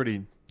 Yeah, it's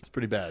pretty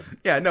bad.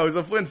 Yeah, no, it's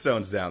the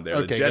Flintstones down there.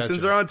 Okay, the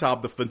Jetsons gotcha. are on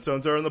top, the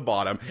Flintstones are on the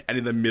bottom, and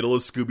in the middle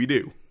is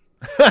Scooby-Doo.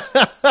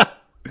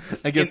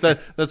 I guess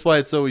that's why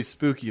it's always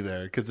spooky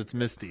there, because it's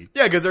misty.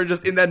 Yeah, because they're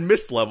just in that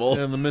mist level.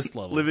 In the mist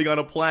level. Living on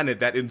a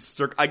planet that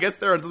I guess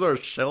they're on some sort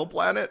of shell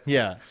planet.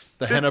 Yeah,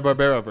 the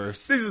Hanna-Barbera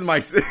verse. This is my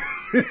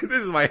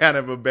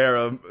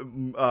Hanna-Barbera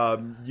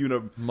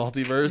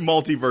Multiverse?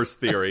 multiverse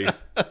theory.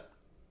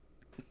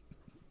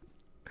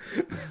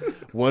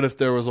 What if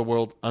there was a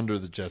world under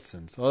the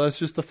Jetsons? Oh, that's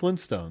just the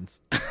Flintstones.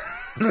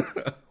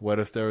 What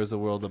if there was a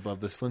world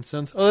above the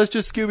Flintstones? Oh, that's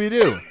just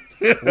Scooby-Doo.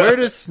 Where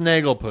does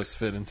Snagglepuss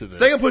fit into this?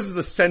 Snagglepuss is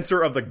the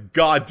center of the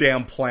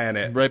goddamn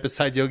planet, Right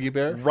beside Yogi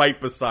Bear? right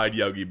beside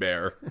Yogi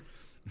Bear.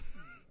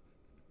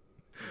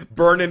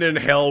 Burning in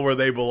hell where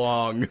they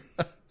belong.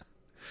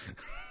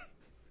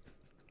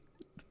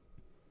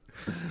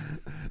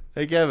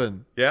 Hey,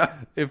 Kevin, Yeah?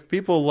 if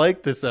people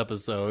like this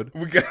episode,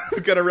 We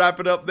gotta wrap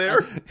it up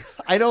there.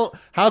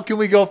 how can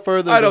we go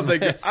further I don't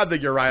than think this? I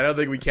think you're right. I don't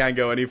think we can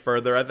go any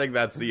further. I think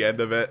that's the end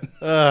of it.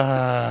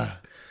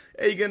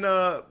 Hey, you can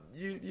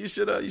you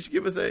should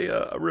give us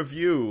a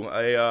review,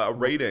 a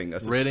rating, a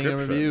subscription. Rating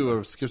and review,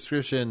 a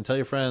subscription, tell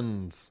your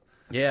friends.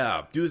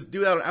 Yeah, do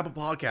that on Apple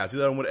Podcasts. Do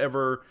that on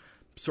whatever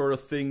sort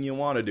of thing you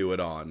want to do it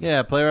on.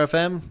 Yeah, Player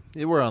FM,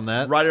 we're on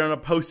that. Write it on a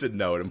Post-it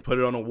note and put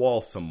it on a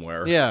wall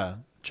somewhere. Yeah,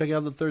 check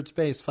out the Third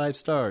Space, 5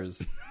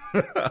 stars.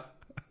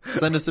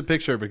 Send us a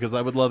picture, because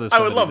I would love if I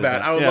would somebody love did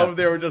that. I would Yeah. love if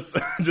they were just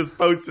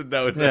Post-it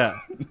notes. Yeah.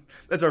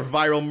 That's our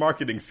viral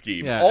marketing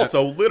scheme. Yeah.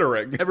 Also,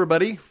 littering.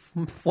 Everybody,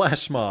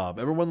 flash mob.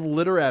 Everyone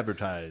litter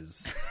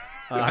advertise.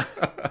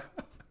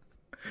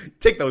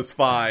 Take those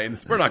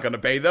fines. We're not going to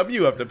pay them.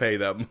 You have to pay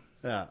them.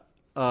 Yeah.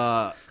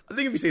 I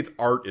think if you say it's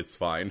art, it's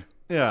fine.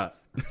 Yeah.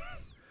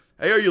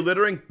 Hey, are you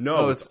littering?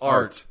 No, it's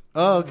art.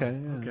 Oh, okay.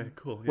 Yeah. Okay,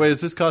 cool. Yeah. Wait,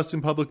 is this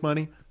costing public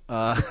money?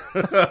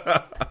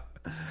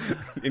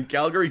 In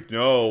Calgary?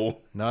 No.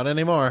 Not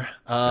anymore.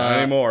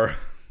 Not anymore.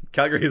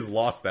 Calgary has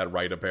lost that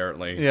right,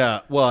 apparently.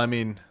 Yeah. Well, I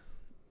mean,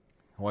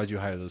 why'd you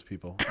hire those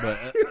people? But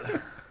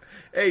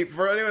Hey,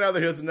 for anyone out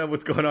there who doesn't know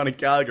what's going on in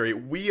Calgary,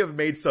 we have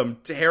made some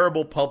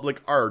terrible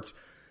public art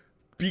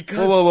because...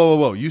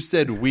 whoa. You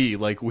said we,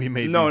 like we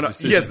made No, these no.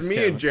 decisions, Yes, me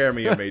Kevin. and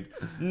Jeremy have made...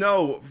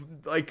 No,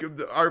 like,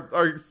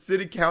 our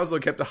city council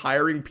kept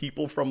hiring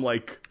people from,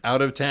 like,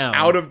 Out of town.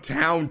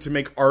 to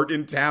make art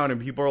in town, and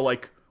people are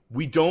like,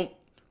 we don't...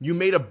 You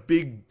made a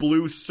big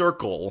blue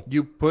circle.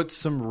 You put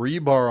some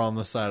rebar on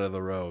the side of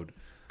the road.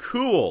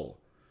 Cool.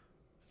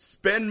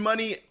 Spend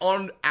money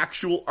on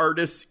actual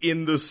artists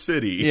in the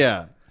city.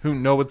 Yeah. Who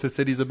know what the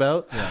city's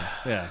about?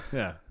 Yeah.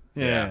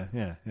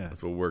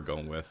 That's what we're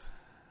going with.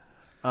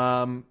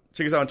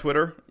 Check us out on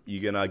Twitter. You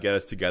can get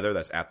us together.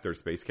 That's at Third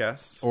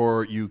Spacecast.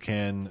 Or you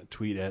can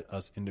tweet at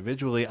us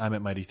individually. I'm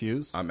at Mighty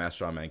Thews. I'm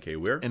Astron Man K.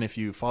 Weir. And if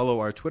you follow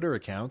our Twitter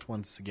account,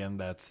 once again,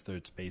 that's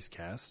Third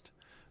Spacecast,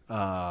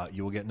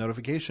 you will get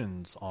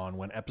notifications on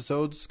when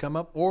episodes come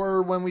up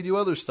or when we do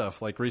other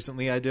stuff. Like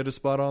recently I did a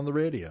spot on the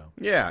radio.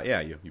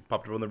 Yeah. You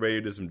popped up on the radio,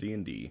 did some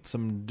D&D.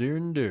 Some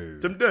dun-dun.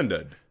 Some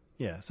dundud.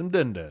 Yeah, some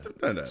dun-dun.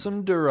 dun-dun.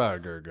 Some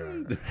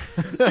duragurgur.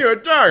 You're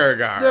a dogger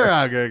guy.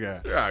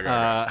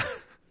 Duragurgur.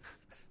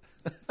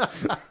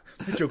 The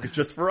joke is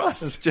just for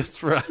us. Just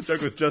for us. The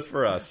joke was just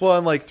for us. Well,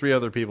 and like 3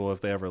 other people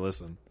if they ever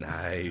listen.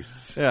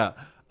 Nice. Yeah.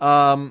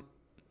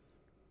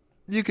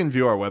 You can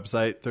view our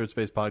website,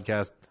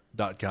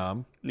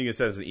 thirdspacepodcast.com. You can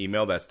send us an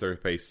email. That's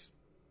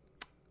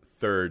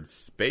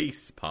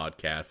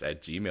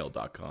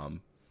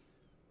thirdspacepodcast@gmail.com.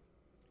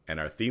 And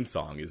our theme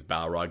song is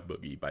Balrog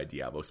Boogie by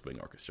Diablo Swing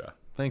Orchestra.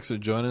 Thanks for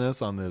joining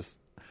us on this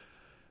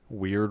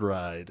weird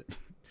ride.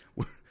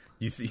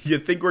 You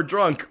think we're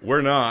drunk?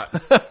 We're not.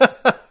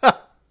 All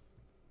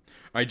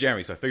right,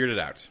 Jeremy, so I figured it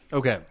out.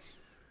 Okay.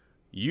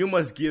 You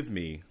must give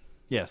me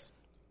Yes.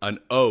 an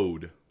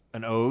ode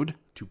An ode?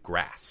 to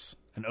grass.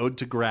 An ode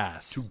to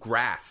grass. To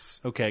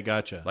grass. Okay,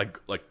 gotcha. Like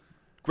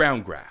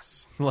ground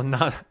grass. Well,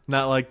 not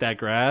like that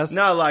grass.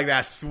 Not like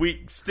that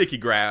sweet, sticky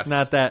grass.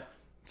 Not that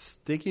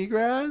sticky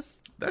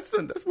grass. That's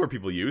where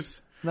people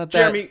use. Not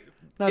Jeremy, that.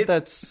 Not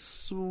that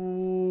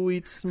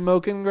sweet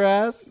smoking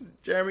grass.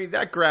 Jeremy,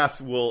 that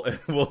grass will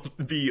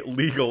be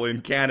legal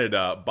in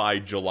Canada by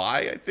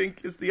July, I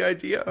think is the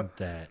idea.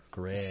 That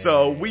grass.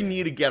 So we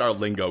need to get our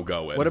lingo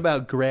going. What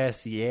about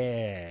grassy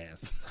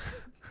ass?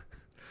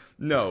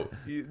 No,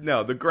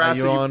 the grass.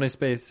 You that want to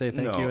say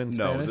thank you in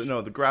no, Spanish?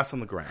 no, the grass on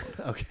the ground.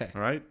 Okay.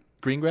 All right,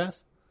 Green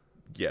grass?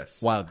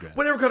 Yes. Wild grass.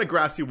 Whatever kind of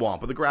grass you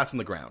want, but the grass on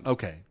the ground.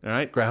 Okay. All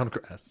right? Ground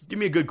grass. Give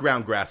me a good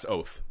ground grass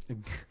oath.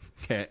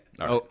 Okay.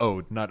 All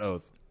Ode, not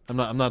oath.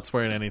 I'm not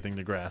swearing anything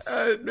to grass.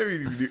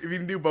 Maybe if you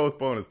can do both,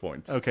 bonus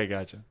points. Okay,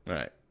 gotcha. All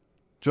right.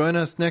 Join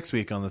us next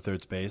week on the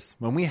Third Space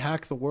when we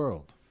hack the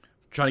world.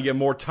 Trying to get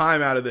more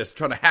time out of this.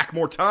 Trying to hack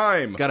more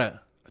time.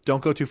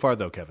 Don't go too far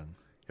though, Kevin.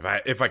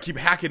 If I keep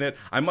hacking it,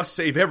 I must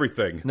save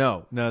everything.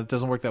 No, it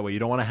doesn't work that way. You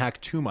don't want to hack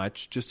too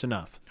much, just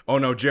enough. Oh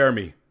no,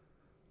 Jeremy.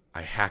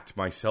 I hacked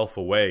myself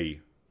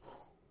away.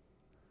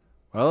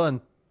 Well,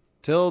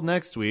 until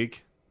next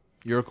week,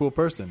 you're a cool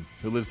person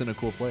who lives in a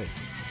cool place.